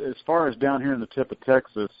down here in the tip of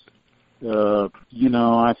Texas,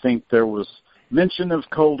 I think there was mention of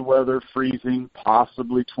cold weather, freezing,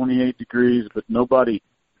 possibly 28 degrees, but nobody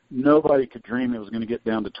could dream it was going to get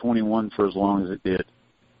down to 21 for as long as it did.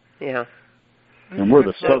 Yeah. And we're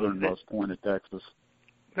the southernmost point of Texas.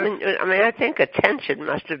 I think attention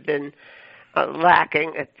must have been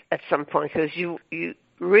lacking at some point, because you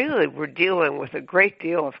really were dealing with a great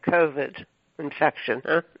deal of COVID infection,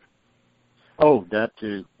 huh? Oh, that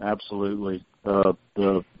too, absolutely.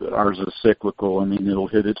 Ours is cyclical. It'll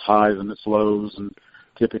hit its highs and its lows, and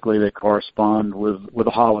typically they correspond with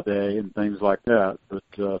a holiday and things like that. But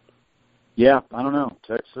I don't know.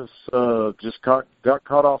 Texas just got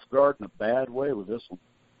caught off guard in a bad way with this one.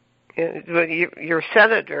 Yeah, your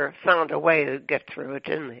senator found a way to get through it,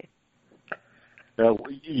 didn't he?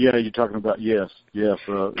 You're talking about yes.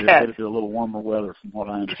 It had a little warmer weather, from what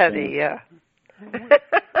I understand. Teddy, yeah.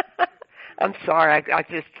 I'm sorry, I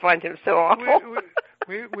just find him so awful.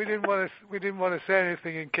 We didn't want to say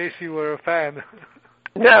anything in case you were a fan.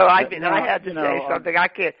 No, I had to say something. I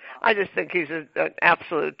can't. I just think he's an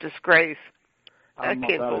absolute disgrace. I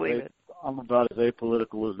can't believe it. I'm about as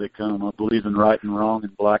apolitical as they come. I believe in right and wrong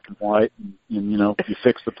and black and white, and if you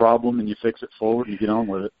fix the problem and you fix it forward and you get on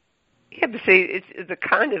with it. Yeah, but see, it's the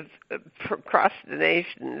kind of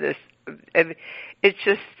procrastination. It's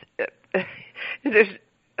just there's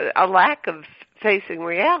a lack of facing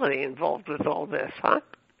reality involved with all this, huh?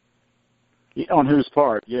 On whose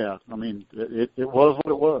part? Yeah, it was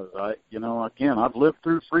what it was. Again, I've lived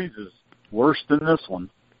through freezes worse than this one.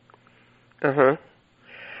 Uh-huh.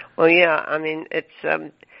 Well, yeah, I mean,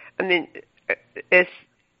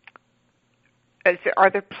 are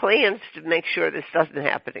there plans to make sure this doesn't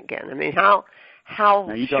happen again? I mean, how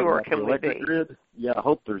sure can we be? Grid? Yeah, I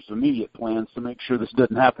hope there's immediate plans to make sure this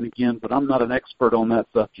doesn't happen again, but I'm not an expert on that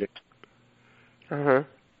subject. Uh-huh.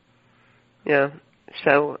 Yeah.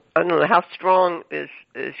 So, I don't know, how strong is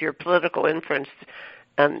your political influence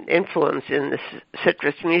in the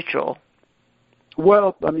Citrus Mutual?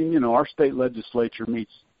 Well, I mean, our state legislature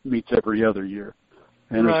meets every other year.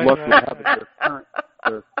 And as luck would have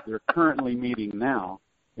it, they're currently meeting now,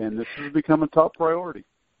 and this has become a top priority.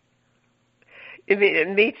 You mean it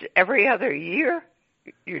meets every other year?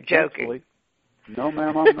 You're joking. Actually, no,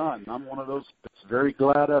 ma'am, I'm not. And I'm one of those that's very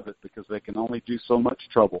glad of it because they can only do so much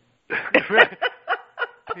trouble.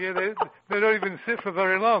 Yeah, they don't even sit for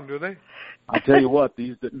very long, do they? I tell you what,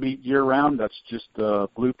 these that meet year-round, that's just a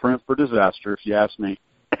blueprint for disaster, if you ask me.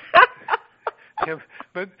 Yeah,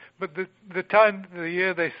 but the time of the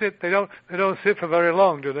year they sit, they don't sit for very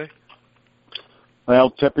long, do they? Well,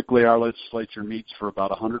 typically our legislature meets for about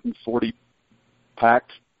 140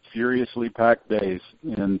 furiously packed days,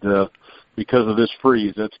 and because of this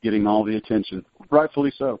freeze, that's getting all the attention,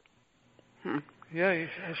 rightfully so. Yeah, I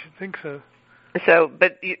should think so. So,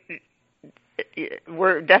 but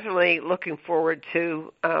we're definitely looking forward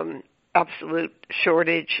to absolute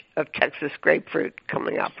shortage of Texas grapefruit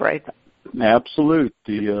coming up, right? Absolute.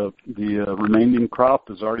 The remaining crop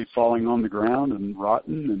is already falling on the ground and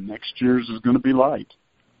rotten, and next year's is going to be light.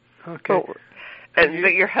 Okay.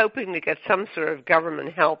 But you're hoping to get some sort of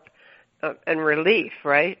government help and relief,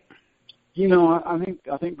 right?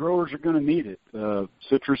 I think growers are going to need it.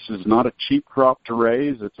 Citrus is not a cheap crop to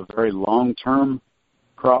raise. It's a very long-term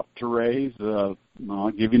crop to raise.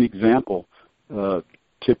 I'll give you an example.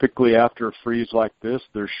 Typically, after a freeze like this,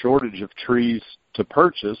 there's shortage of trees to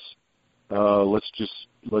purchase. Let's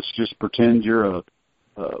just pretend you're a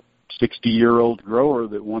 60-year-old grower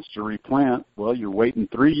that wants to replant. Well, you're waiting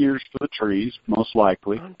 3 years for the trees, most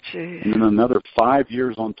likely, and then another 5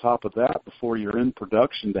 years on top of that before you're in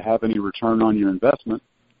production to have any return on your investment.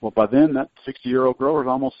 Well, by then that 60-year-old grower is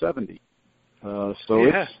almost 70.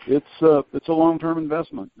 It's a long-term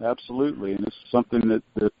investment, absolutely, and it's something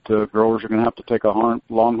that growers are going to have to take a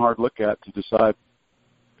long, hard look at to decide.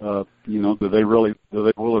 Do they really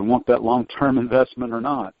want that long-term investment or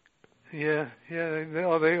not? Yeah.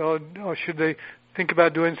 Or should they think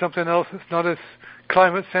about doing something else that's not as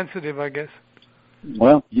climate sensitive, I guess?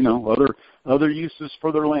 Well, other uses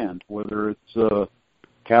for their land, whether it's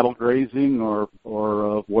cattle grazing or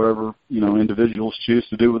whatever individuals choose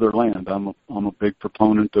to do with their land. I'm a big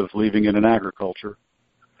proponent of leaving it in agriculture.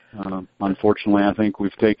 Unfortunately, I think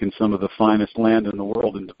we've taken some of the finest land in the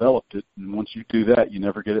world and developed it, and once you do that, you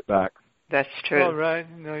never get it back. That's true. Oh, right.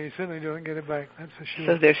 No, you certainly don't get it back. That's for sure.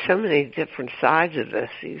 So there's so many different sides of this,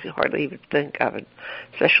 you hardly even think of it,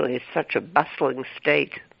 especially it's such a bustling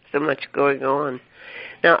state, so much going on.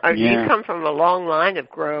 Now, you come from a long line of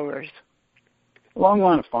growers. A long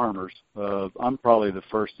line of farmers. I'm probably the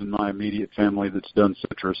first in my immediate family that's done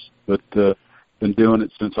citrus, but been doing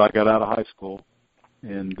it since I got out of high school.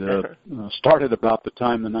 And started about the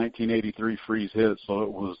time the 1983 freeze hit, so it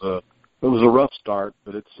was a rough start,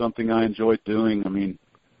 but it's something I enjoyed doing. I mean,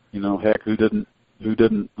 heck, who didn't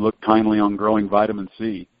look kindly on growing vitamin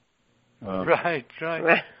C? Right.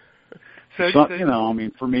 So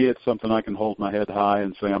for me, it's something I can hold my head high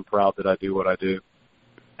and say I'm proud that I do what I do.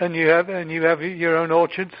 And you have your own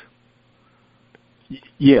orchards?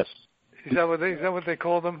 Yes. Is that what they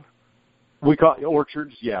call them? We call it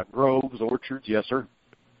orchards, groves, orchards, yes, sir.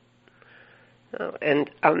 Oh, and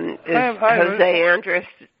is Jose Andres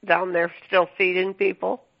down there still feeding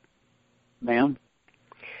people? Ma'am?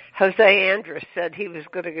 Jose Andres said he was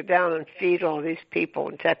going to go down and feed all these people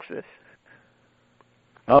in Texas.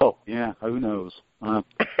 Oh, yeah, who knows? I'd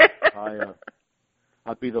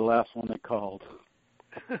be the last one that called.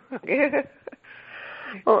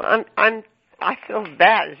 Well, I feel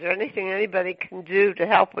bad. Is there anything anybody can do to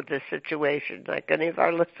help with this situation, like any of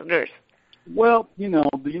our listeners? Well,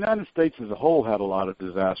 the United States as a whole had a lot of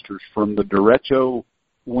disasters, from the derecho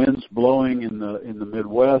winds blowing in the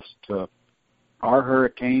Midwest to our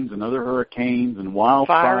hurricanes and other hurricanes and wildfires.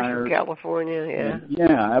 Fires in California, yeah.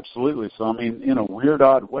 Yeah, absolutely. So, I mean, in a weird,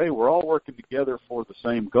 odd way, we're all working together for the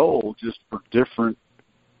same goal, just for different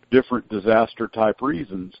disaster-type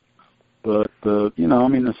reasons. But the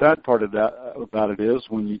sad part of about it is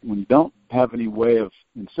when you don't have any way of,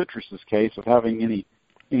 in citrus's case, of having any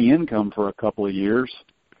income for a couple of years,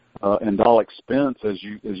 and all expense as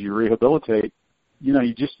you rehabilitate,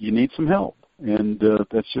 you need some help. and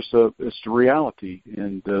that's just it's the reality.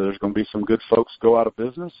 And there's going to be some good folks go out of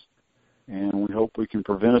business, and we hope we can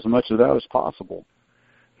prevent as much of that as possible.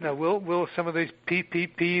 Now, will some of these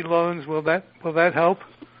PPP loans will that help?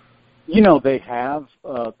 You know, they have.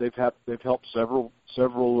 They've helped several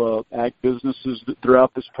ag businesses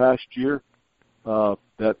throughout this past year.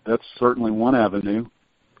 That's certainly one avenue.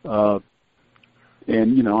 And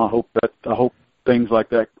you know, I hope things like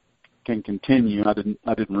that can continue. I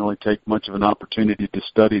didn't really take much of an opportunity to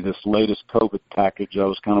study this latest COVID package. I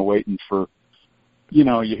was kind of waiting for, you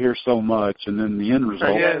know, you hear so much, and then the end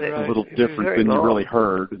result is a little different than you really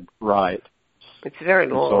heard. Right. It's very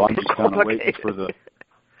long. So I'm just kind of waiting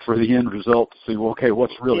for the end result to see, well, okay,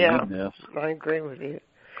 what's really in this. I agree with you.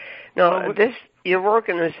 Now, your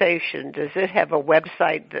organization, does it have a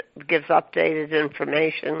website that gives updated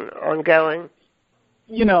information ongoing?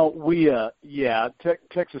 You know, we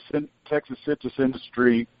Texas Citrus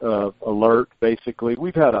Industry Alert. Basically,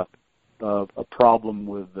 we've had a problem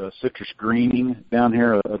with citrus greening down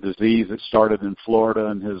here, a disease that started in Florida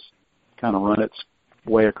and has kind of run its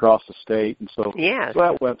way across the state. And so, yes. So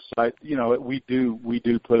that website, you know, we do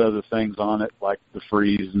put other things on it like the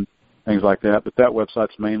freeze and things like that. But that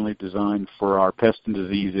website's mainly designed for our pest and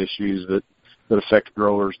disease issues that affect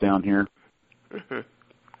growers down here. Mm-hmm.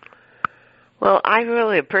 Well, I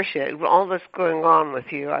really appreciate all this going on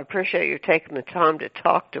with you. I appreciate you taking the time to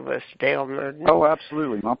talk to us, Dale Murden. Oh,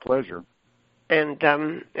 absolutely. My pleasure. And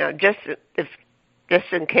just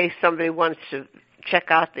in case somebody wants to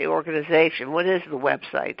check out the organization, what is the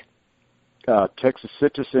website? Texas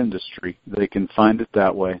Citrus Industry. They can find it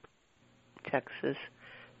that way.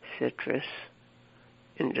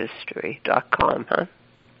 TexasCitrusIndustry.com, huh?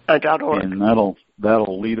 .org. And that'll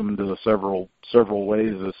lead them to several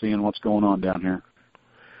ways of seeing what's going on down here.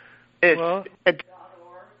 It's .org.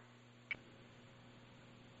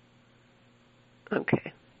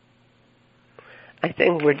 Okay. I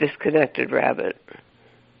think we're disconnected, Rabbit.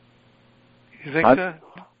 You think so?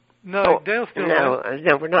 No, Dale's still on.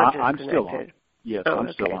 No, we're not disconnected. I'm still on. Yes,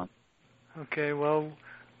 I'm still on. Okay, well,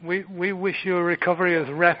 we wish you a recovery as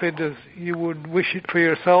rapid as you would wish it for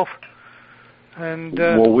yourself. And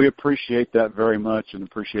well, we appreciate that very much and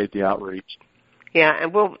appreciate the outreach. Yeah,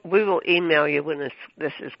 and we will email you when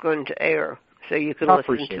this is going to air, so you can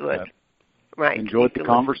listen to it. That. Right. Enjoyed the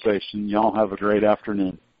conversation. Y'all have a great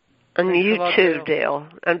afternoon. And you too, Dale.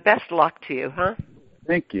 And best luck to you, huh?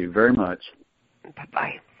 Thank you very much.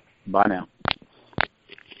 Bye-bye. Bye now.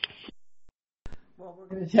 Well, we're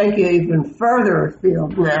going to take you even further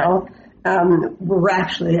afield now. We're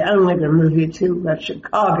actually only going to move you to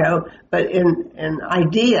Chicago, but in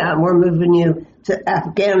idea, we're moving you to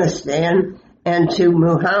Afghanistan and to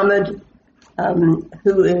Muhammad,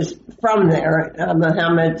 who is from there,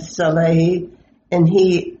 Muhammad Salehi, and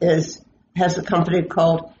he has a company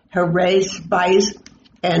called Hooray Spice.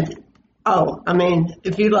 And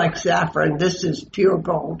if you like saffron, this is pure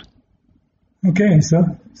gold. Okay, so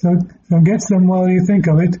get some while you think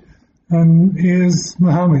of it. Here's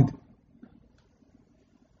Muhammad.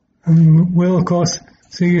 And we'll, of course,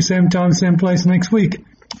 see you same time, same place next week,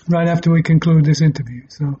 right after we conclude this interview.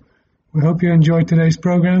 So we hope you enjoyed today's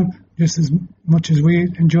program just as much as we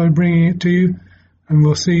enjoyed bringing it to you. And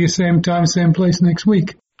we'll see you same time, same place next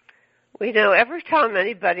week. We know every time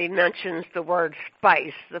anybody mentions the word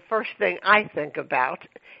spice, the first thing I think about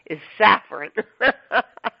is saffron.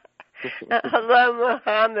 Hello,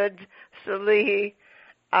 Muhammad Salehi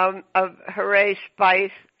of Hooray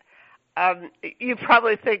Spice. You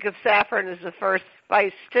probably think of saffron as the first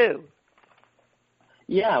spice, too.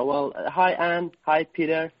 Yeah, well, hi, Anne. Hi,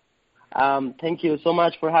 Peter. Thank you so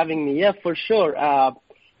much for having me. Yeah, for sure.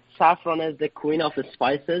 Saffron is the queen of the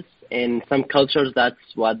spices. In some cultures,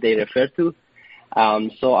 that's what they refer to.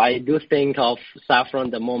 So I do think of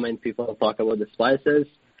saffron the moment people talk about the spices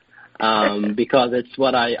because it's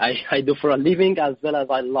what I do for a living as well as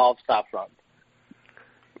I love saffron.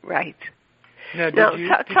 Right. Now,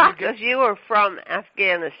 talk to us. You were from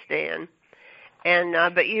Afghanistan,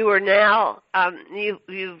 and but you are now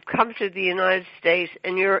you've come to the United States,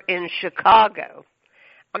 and you're in Chicago.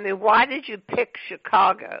 I mean, why did you pick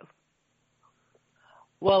Chicago?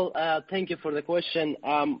 Well, thank you for the question.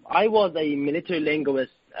 I was a military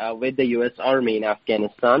linguist with the U.S. Army in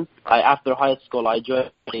Afghanistan. After high school, I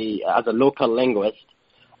joined as a local linguist.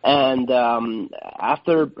 And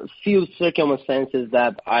after a few circumstances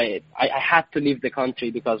that I had to leave the country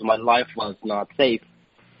because my life was not safe,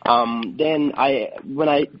 then when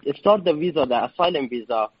I started the asylum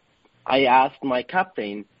visa, I asked my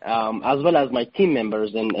captain as well as my team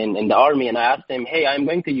members in the Army, and I asked them, hey, I'm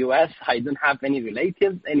going to U.S. I don't have any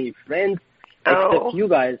relatives, any friends except you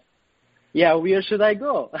guys. yeah, where should I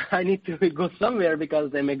go? I need to go somewhere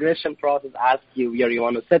because the immigration process asks you where you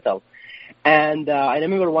want to settle. And I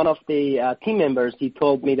remember one of the team members, he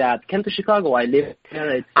told me that, come to Chicago, I live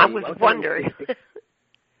here. I was wondering.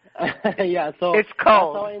 Yeah, so it's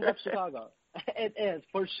cold. That's how I ended up Chicago. It is,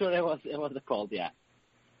 for sure it was cold, yeah.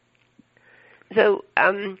 So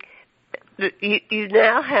you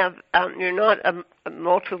now have, you're not a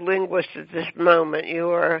multilingualist at this moment. You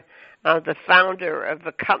are the founder of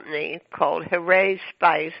a company called Hooray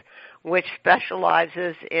Spice, which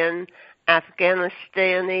specializes in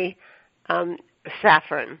Afghanistani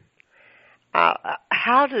saffron.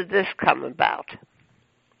 How did this come about?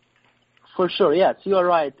 For sure, yes, you are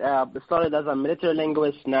right. I started as a military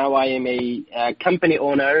linguist. Now I am a company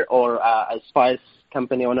owner or a spice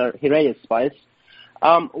company owner, Hooray Spice.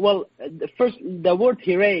 Well, the word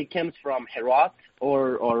Hooray comes from Herat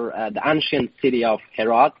or the ancient city of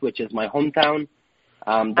Herat, which is my hometown.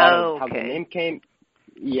 That is how the name came.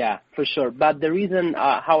 Yeah, for sure. But the reason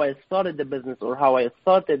how I started the business or how I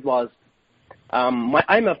started was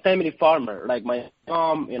I'm a family farmer. Like my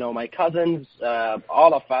mom, my cousins,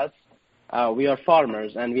 all of us, we are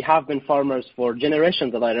farmers, and we have been farmers for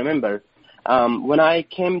generations that I remember. When I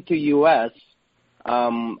came to U.S.,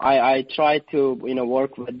 I tried to,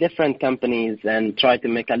 work with different companies and try to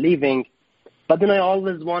make a living. But then I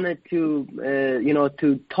always wanted to,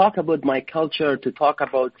 to talk about my culture, to talk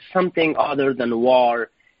about something other than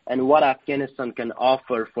war and what Afghanistan can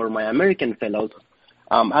offer for my American fellows,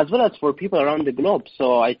 as well as for people around the globe.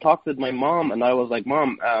 So I talked with my mom, and I was like,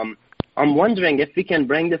 Mom, I'm wondering if we can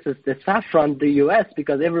bring the saffron to the U.S.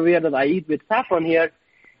 because everywhere that I eat with saffron here,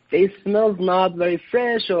 they smell not very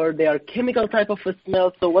fresh or they are chemical type of a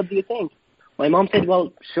smell. So what do you think? My mom said,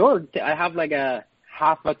 well, sure. I have like a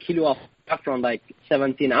half a kilo of saffron, like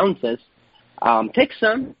 17 ounces. Take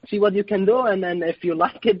some, see what you can do, and then if you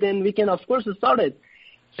like it, then we can, of course, start it.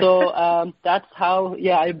 So that's how,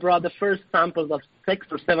 I brought the first samples of 6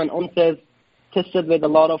 or 7 ounces, tested with a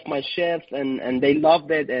lot of my chefs, and they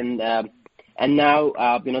loved it. And now,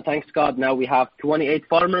 thanks God, now we have 28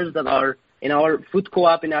 farmers that are in our food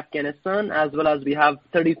co-op in Afghanistan, as well as we have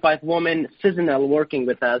 35 women seasonal working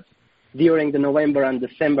with us during the November and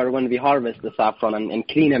December when we harvest the saffron and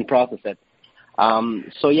clean and process it.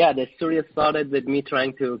 The story started with me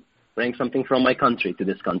trying to bring something from my country to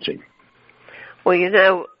this country.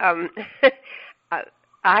 Well,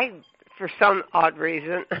 I, for some odd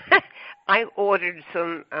reason, I ordered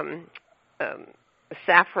some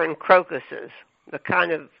saffron crocuses, the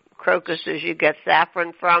kind of crocuses you get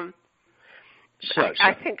saffron from. Sure.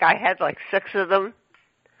 I think I had like 6 of them.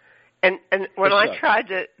 And when I tried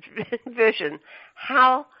to envision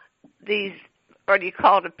how these, or do you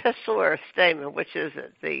call it a pistil or a stamen, which is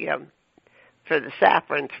it, for the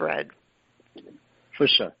saffron thread? For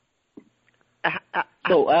sure.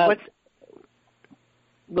 Go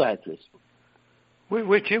ahead, please.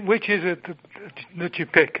 Which is it that you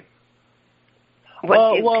pick?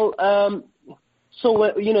 The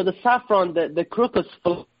saffron, the crocus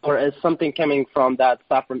flower is something coming from that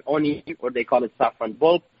saffron onion, or they call it saffron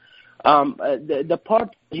bulb. The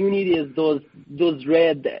part you need is those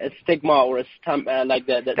red stigma or like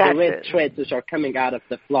the red threads which are coming out of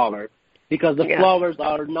the flower, because the flowers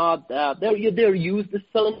are not they're used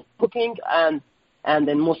still in cooking and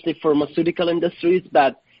then mostly for pharmaceutical industries,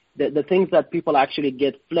 but the things that people actually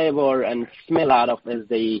get flavor and smell out of is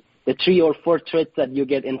the 3 or 4 threads that you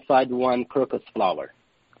get inside one crocus flower.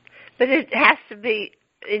 But it has to be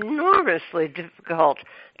enormously difficult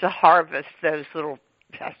to harvest those little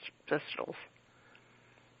pistils.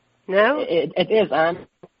 No? It is, Anne.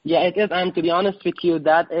 Yeah, it is, and to be honest with you,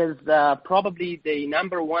 that is probably the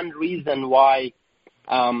number one reason why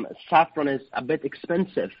saffron is a bit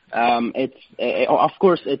expensive. Of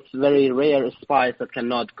course, it's very rare spice that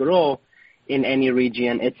cannot grow in any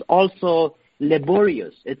region. It's also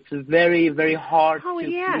laborious. It's very, very hard to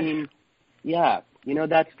clean. Yeah,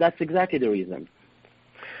 that's exactly the reason.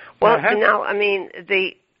 Well,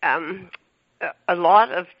 a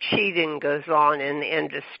lot of cheating goes on in the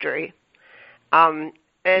industry, and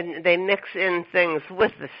they mix in things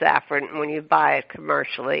with the saffron when you buy it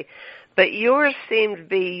commercially. But yours seem to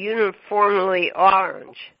be uniformly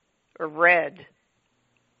orange or red.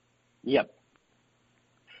 Yep.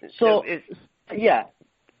 So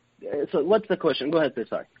what's the question? Go ahead, please.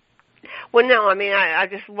 Sorry. Well, no, I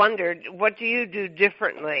just wondered, what do you do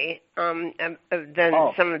differently than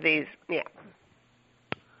some of these? Yeah.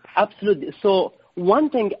 Absolutely. So one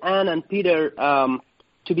thing, Anne and Peter,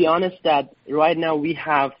 to be honest, that right now we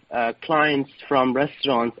have clients from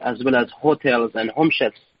restaurants as well as hotels and home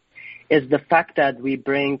chefs, is the fact that we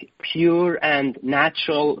bring pure and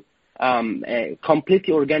natural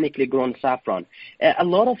completely organically grown saffron. A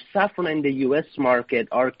lot of saffron in the U.S. market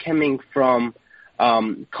are coming from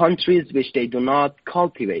countries which they do not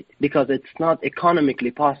cultivate because it's not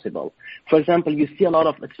economically possible. For example, you see a lot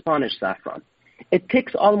of Spanish saffron. It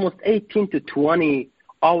takes almost 18 to 20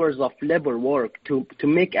 hours of labor work to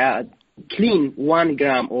make a clean 1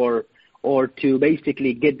 gram or to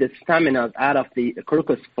basically get the staminas out of the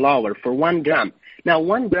crocus flower for 1 gram. Now,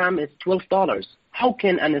 1 gram is $12. How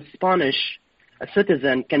can a Spanish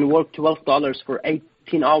citizen can work $12 for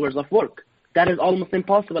 18 hours of work? That is almost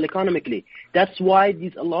impossible economically. That's why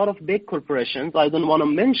a lot of big corporations, I don't want to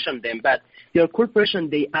mention them, but their corporation,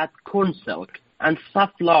 they add corn silk and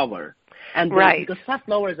safflower. And because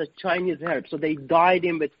safflower is a Chinese herb, so they dye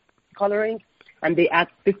them with coloring, and they add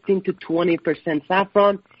 15 to 20%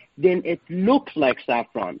 saffron. Then it looks like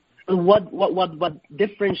saffron. What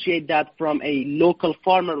differentiate that from a local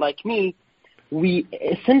farmer like me? We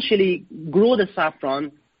essentially grow the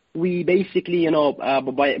saffron. We basically,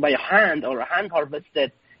 by hand or hand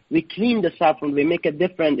harvested, we clean the saffron. We make it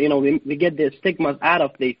different. We get the stigmas out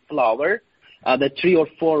of the flower, the 3 or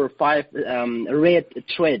 4 or 5 red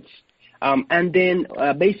threads. And then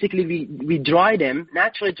basically we dry them,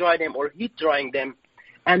 naturally dry them or heat drying them,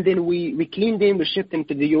 and then we clean them, we ship them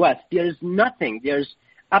to the U.S. There's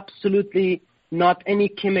absolutely not any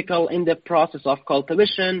chemical in the process of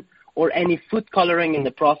cultivation or any food coloring in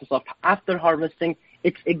the process of after harvesting.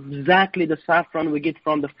 It's exactly the saffron we get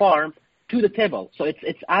from the farm to the table. So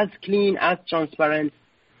it's as clean, as transparent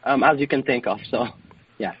as you can think of. So,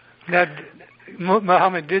 yeah. Now,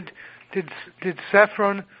 Mohammed, did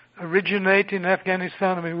saffron originate in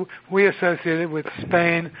Afghanistan? I mean, we associate it with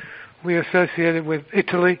Spain. We associate it with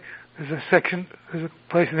Italy. There's a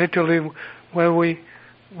place in Italy where we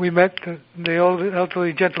met the old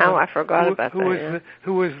elderly gentleman. Oh, I forgot about that.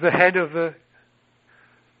 Who was the head of the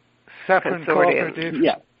saffron cooperative?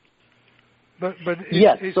 Yeah. But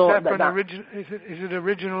yes, is so saffron is it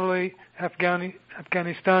originally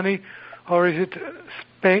Afghanistani, or is it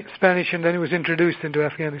Spanish and then it was introduced into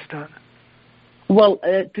Afghanistan? Well,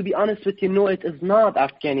 to be honest with you, no, it is not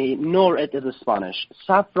Afghani, nor it is Spanish.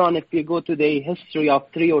 Saffron, if you go to the history of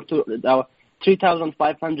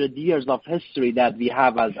 3,500 years of history that we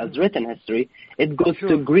have as written history, it goes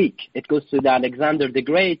to Greek. It goes to the Alexander the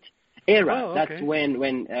Great era. Oh, okay. That's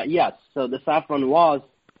when yes, so the saffron was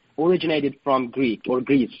originated from Greek or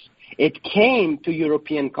Greece. It came to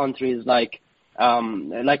European countries like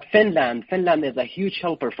Finland. Finland is a huge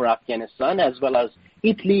helper for Afghanistan, as well as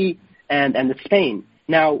Italy and Spain.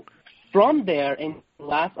 Now, from there, in the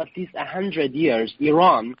last at least 100 years,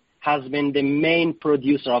 Iran has been the main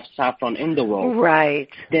producer of saffron in the world. Right.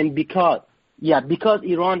 Then because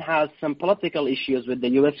Iran has some political issues with the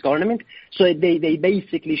U.S. government, so they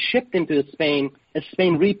basically shipped them to Spain.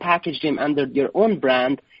 Spain repackaged them under their own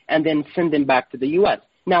brand and then send them back to the U.S.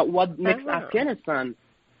 Now, what makes Afghanistan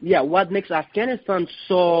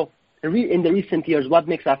so in the recent years, what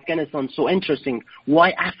makes Afghanistan so interesting?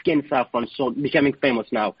 Why Afghan saffron so becoming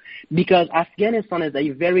famous now? Because Afghanistan is a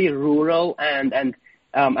very rural and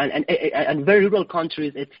very rural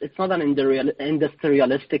country. It's not an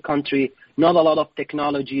industrialistic country. Not a lot of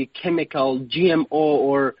technology, chemical, GMO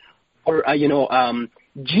or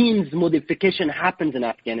genes modification happens in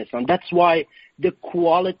Afghanistan. That's why the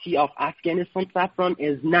quality of Afghanistan saffron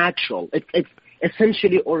is natural. It's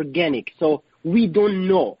essentially organic. So we don't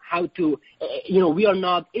know how to, we are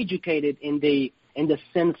not educated in the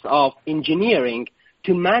sense of engineering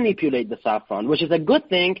to manipulate the saffron, which is a good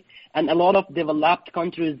thing. And a lot of developed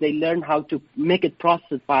countries, they learn how to make it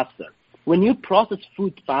process faster. When you process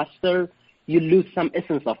food faster, you lose some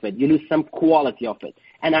essence of it. You lose some quality of it.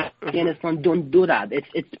 And Afghanistan don't do that.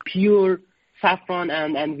 It's pure saffron,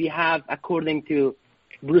 and we have, according to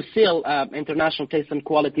Brazil International Taste and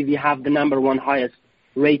Quality, we have the #1 highest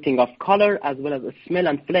rating of color as well as smell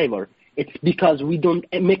and flavor. It's because we don't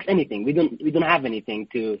mix anything. We don't have anything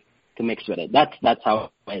to mix with it. That's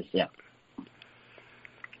how it is. Yeah.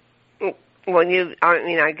 Well,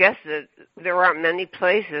 I guess that there aren't many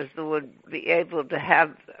places that would be able to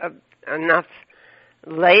have enough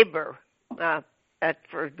labor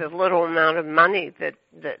for the little amount of money that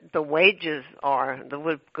the wages are that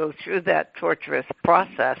would go through that torturous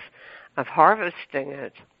process of harvesting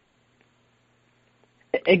it.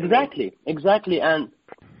 Exactly, and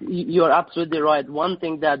you're absolutely right. One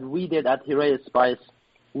thing that we did at Hiraeus Spice,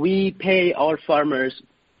 we pay our farmers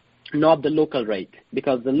not the local rate,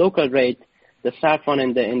 because the local rate, the saffron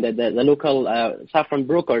in the local saffron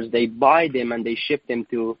brokers, they buy them and they ship them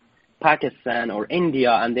to Pakistan or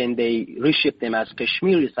India, and then they reship them as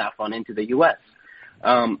Kashmiri saffron into the U.S.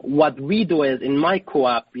 What we do is, in my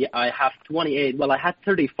co-op, I have 28. Well, I had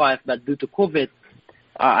 35, but due to COVID,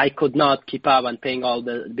 I could not keep up and paying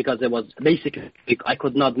because it was basically, I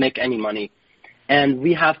could not make any money. And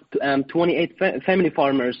we have 28 family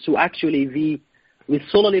farmers who actually we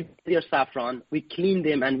solely buy their saffron, we clean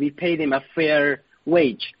them, and we pay them a fair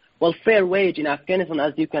wage. Well, fair wage in Afghanistan,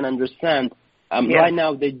 as you can understand, right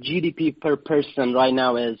now the GDP per person right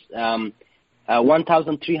now is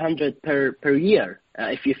 $1,300 per year.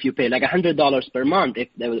 If you pay like $100 per month, if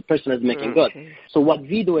the person is making good. So what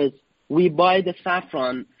we do is we buy the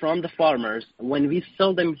saffron from the farmers. When we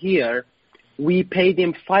sell them here, we pay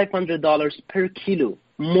them $500 per kilo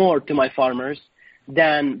more to my farmers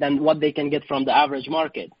than what they can get from the average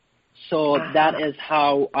market. So that is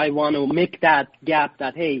how I want to make that gap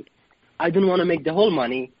that, hey, I don't want to make the whole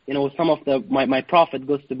money. Some of my profit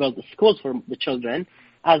goes to build the schools for the children,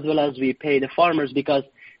 as well as we pay the farmers, because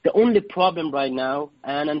the only problem right now,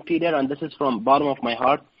 and Peter, and this is from bottom of my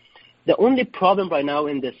heart, the only problem right now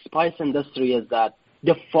in the spice industry is that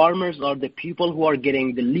the farmers are the people who are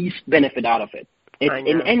getting the least benefit out of it.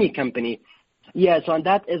 In any company. Yeah, so and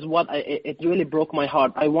that is what it really broke my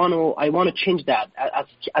heart. I want to change that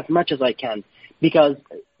as much as I can, because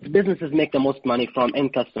businesses make the most money from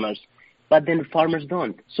end customers, but then farmers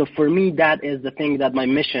don't. So for me, that is the thing, that my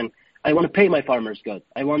mission. I want to pay my farmers good.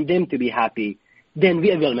 I want them to be happy. Then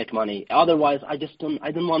we will make money. Otherwise, I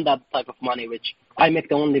don't want that type of money, which I make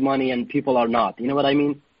the only money and people are not. You know what I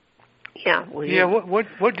mean? Yeah.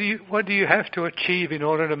 What do you have to achieve in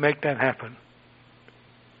order to make that happen?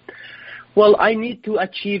 Well, I need to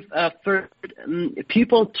achieve first.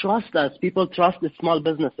 People trust us. People trust the small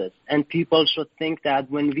businesses, and people should think that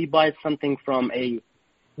when we buy something from a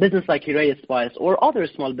business like Hiraya Spice or other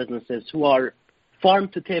small businesses who are farm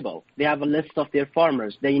to table, they have a list of their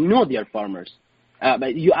farmers. They know their farmers.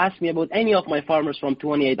 But you ask me about any of my farmers from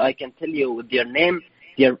 28, I can tell you their name,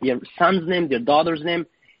 their son's name, their daughter's name.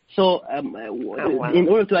 So in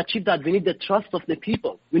order to achieve that, we need the trust of the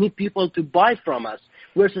people. We need people to buy from us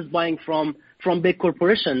versus buying from big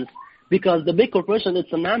corporations, because the big corporation,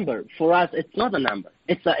 it's a number. For us, it's not a number.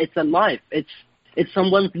 It's a life. It's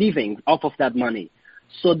someone's living off of that money.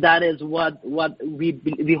 So that is what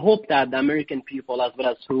we hope that the American people, as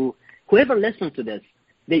well as whoever listens to this,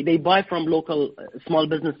 they buy from local small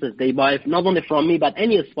businesses. They buy not only from me, but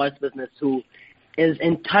any spice business who is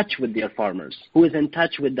in touch with their farmers, who is in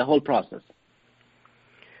touch with the whole process.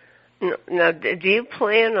 Now, do you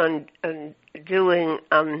plan on doing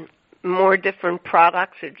more different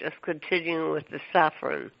products, or just continuing with the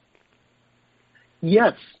saffron?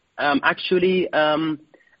 Yes, actually,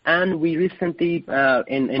 and we recently,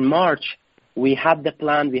 in March, we had the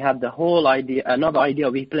plan, we had the whole idea, another idea.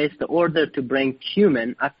 We placed the order to bring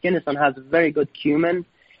cumin. Afghanistan has very good cumin,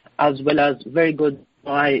 as well as very good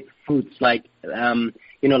dry fruits like,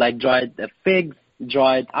 like dried figs,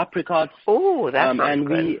 dried apricots. Oh, that's and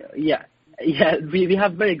good. We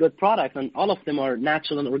have very good products, and all of them are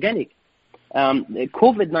natural and organic.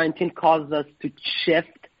 COVID-19 caused us to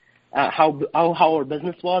shift how our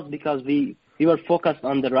business was, because we were focused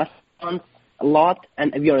on the restaurants a lot,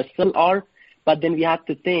 and we still are. But then we had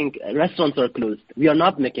to think, restaurants are closed. We are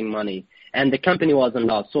not making money, and the company was in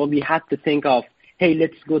loss. So we had to think of, hey,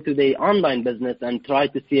 let's go to the online business and try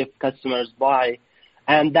to see if customers buy.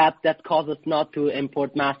 And that caused us not to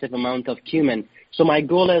import massive amount of cumin. So my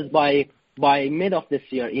goal is by mid of this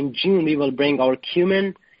year, in June, we will bring our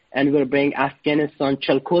cumin, and we'll bring Afghanistan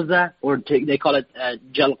chalkoza, or they call it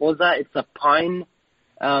jalgoza. It's a pine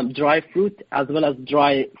dry fruit, as well as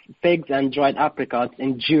dry figs and dried apricots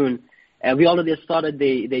in June. We already started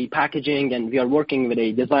the packaging, and we are working with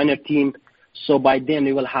a designer team. So by then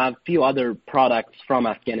we will have few other products from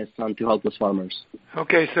Afghanistan to help those farmers.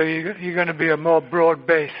 Okay, so you're going to be a more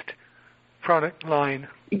broad-based product line.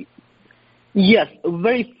 Yes,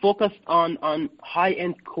 very focused on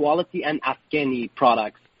high-end quality and Afghani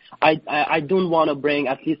products. I don't want to bring,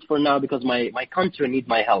 at least for now, because my country needs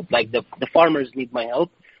my help. Like the farmers need my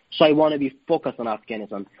help. So I want to be focused on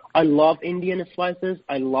Afghanistan. I love Indian spices.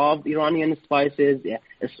 I love Iranian spices,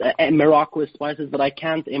 Morocco spices, but I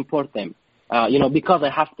can't import them. Because I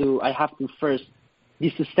have to first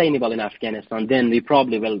be sustainable in Afghanistan. Then we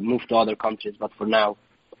probably will move to other countries. But for now,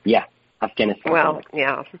 Afghanistan. Well,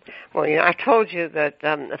 yeah. Well, I told you that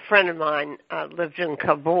a friend of mine lived in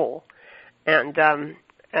Kabul, and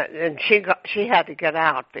she had to get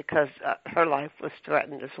out because her life was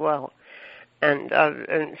threatened as well. And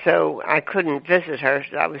so I couldn't visit her.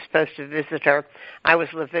 I was supposed to visit her. I was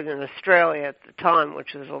living in Australia at the time,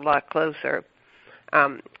 which was a lot closer.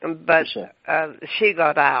 But she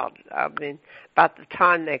got out. I mean, about the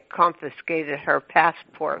time they confiscated her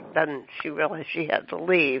passport, then she realized she had to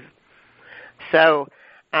leave. So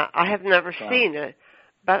I have never seen it,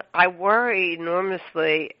 but I worry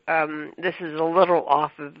enormously. This is a little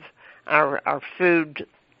off of our food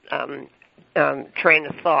train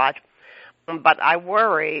of thought, but I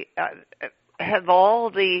worry, have all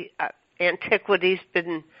the antiquities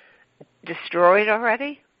been destroyed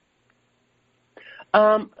already?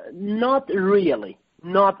 Not really.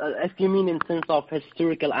 Not, if you mean in sense of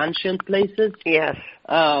historical ancient places. Yes.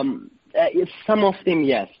 Some of them,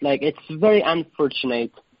 yes. Like, it's very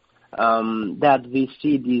unfortunate that we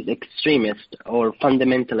see these extremist or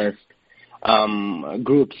fundamentalist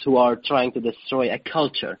groups who are trying to destroy a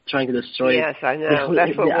culture, trying to destroy. Yes, I know.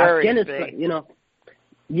 That's what worries me. You know,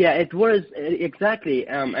 yeah, it was exactly.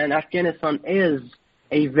 And Afghanistan is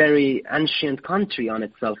a very ancient country on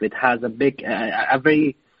itself. It has a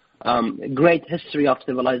very great history of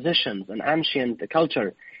civilizations and ancient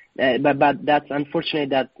culture. But that's unfortunate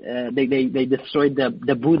that they destroyed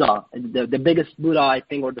the Buddha, the biggest Buddha, I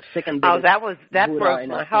think, or the second biggest. Oh, that Buddha broke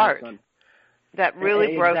my heart. That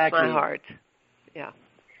really broke my heart. Yeah.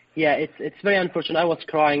 Yeah, it's very unfortunate. I was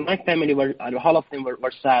crying. My family all of them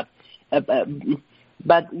were sad.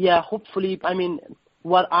 But yeah, hopefully, I mean,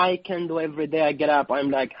 what I can do every day I get up, I'm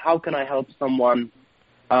like, how can I help someone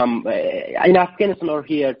in Afghanistan or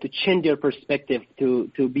here to change their perspective,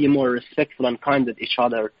 to be more respectful and kind with each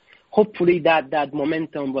other. Hopefully that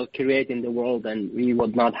momentum will create in the world and we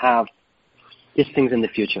would not have these things in the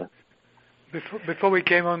future. Before we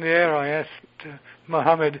came on the air, I asked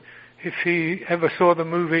Mohammed if he ever saw the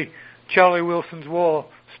movie Charlie Wilson's War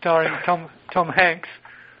starring Tom Hanks.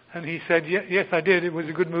 And he said, yes, I did. It was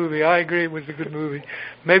a good movie. I agree it was a good movie.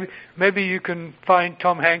 Maybe you can find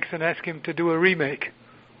Tom Hanks and ask him to do a remake.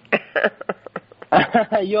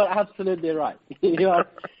 You're absolutely right.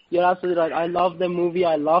 You're absolutely right. I love the movie.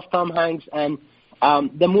 I love Tom Hanks. And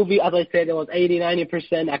the movie, as I said, it was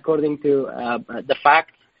 80-90% according to the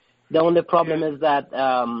facts. The only problem is that,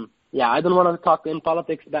 I don't want to talk in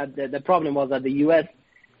politics, but the problem was that the U.S.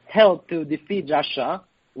 helped to defeat Russia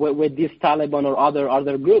with these Taliban or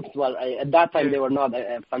other groups. Well, at that time they were not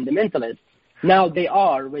fundamentalists. Now they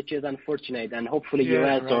are, which is unfortunate, and hopefully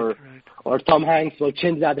U.S. or Tom Hanks will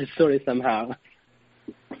change that story somehow.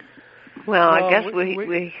 Well, I guess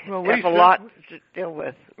we have a lot to deal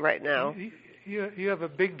with right now. You have a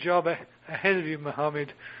big job ahead of you,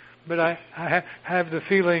 Mohammed, but I have the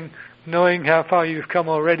feeling, knowing how far you've come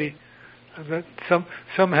already, that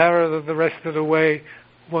somehow or other the rest of the way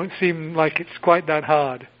won't seem like it's quite that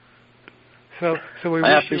hard. So we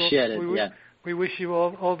wish we wish you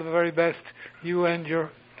all the very best, you and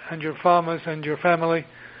your farmers and your family,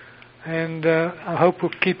 and I hope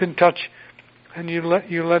we'll keep in touch, and you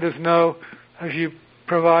let us know as you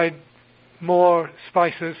provide more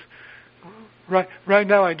spices. Right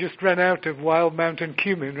now I just ran out of wild mountain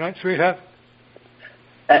cumin, right, sweetheart?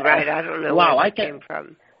 Right, I don't know where that came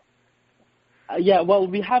from. Well,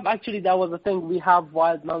 we have actually, that was the thing, we have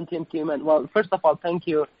wild mountain cumin. Well, first of all, thank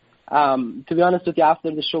you. To be honest with you, after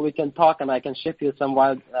the show we can talk and I can ship you some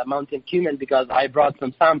wild mountain cumin because I brought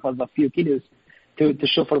some samples of few kilos to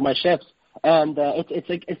show for my chefs. And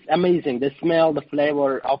it's amazing. The smell, the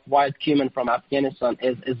flavor of wild cumin from Afghanistan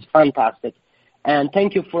is fantastic. And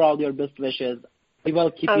thank you for all your best wishes. We will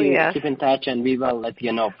keep in touch and we will let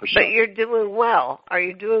you know for sure. But you're doing well. Are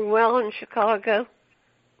you doing well in Chicago?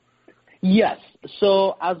 Yes.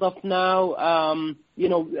 So as of now,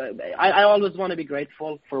 I always want to be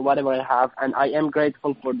grateful for whatever I have, and I am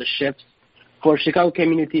grateful for the chefs, for Chicago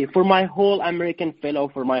community, for my whole American fellow,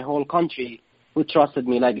 for my whole country who trusted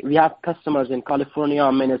me. Like, we have customers in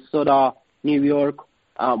California, Minnesota, New York,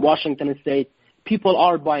 Washington State. People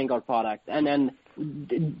are buying our product, and then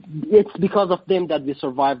it's because of them that we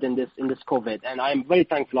survived in this COVID, and I'm very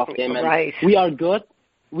thankful of them. And right. We are good.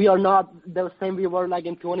 We are not the same we were like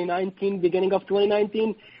in 2019, beginning of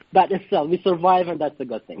 2019, but still, we survive, and that's a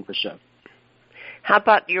good thing for sure. How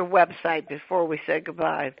about your website before we say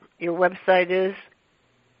goodbye? Your website is?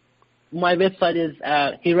 My website is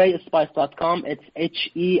hirayspice.com. It's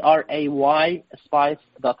HERAY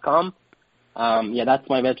spice.com. That's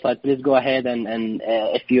my website. Please go ahead and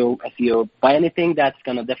if you buy anything, that's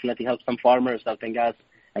gonna definitely help some farmers, helping us,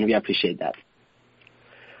 and we appreciate that.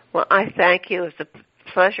 Well, I thank you. It's a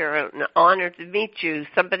pleasure and an honor to meet you,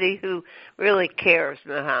 somebody who really cares,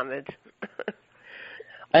 Mohammed.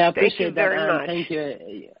 I appreciate that, very much. Thank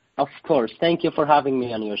you. Of course. Thank you for having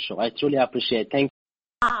me on your show. I truly appreciate it. Thank you.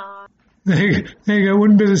 There you go. It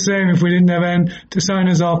wouldn't be the same if we didn't have Anne to sign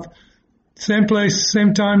us off. Same place,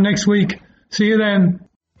 same time next week. See you then.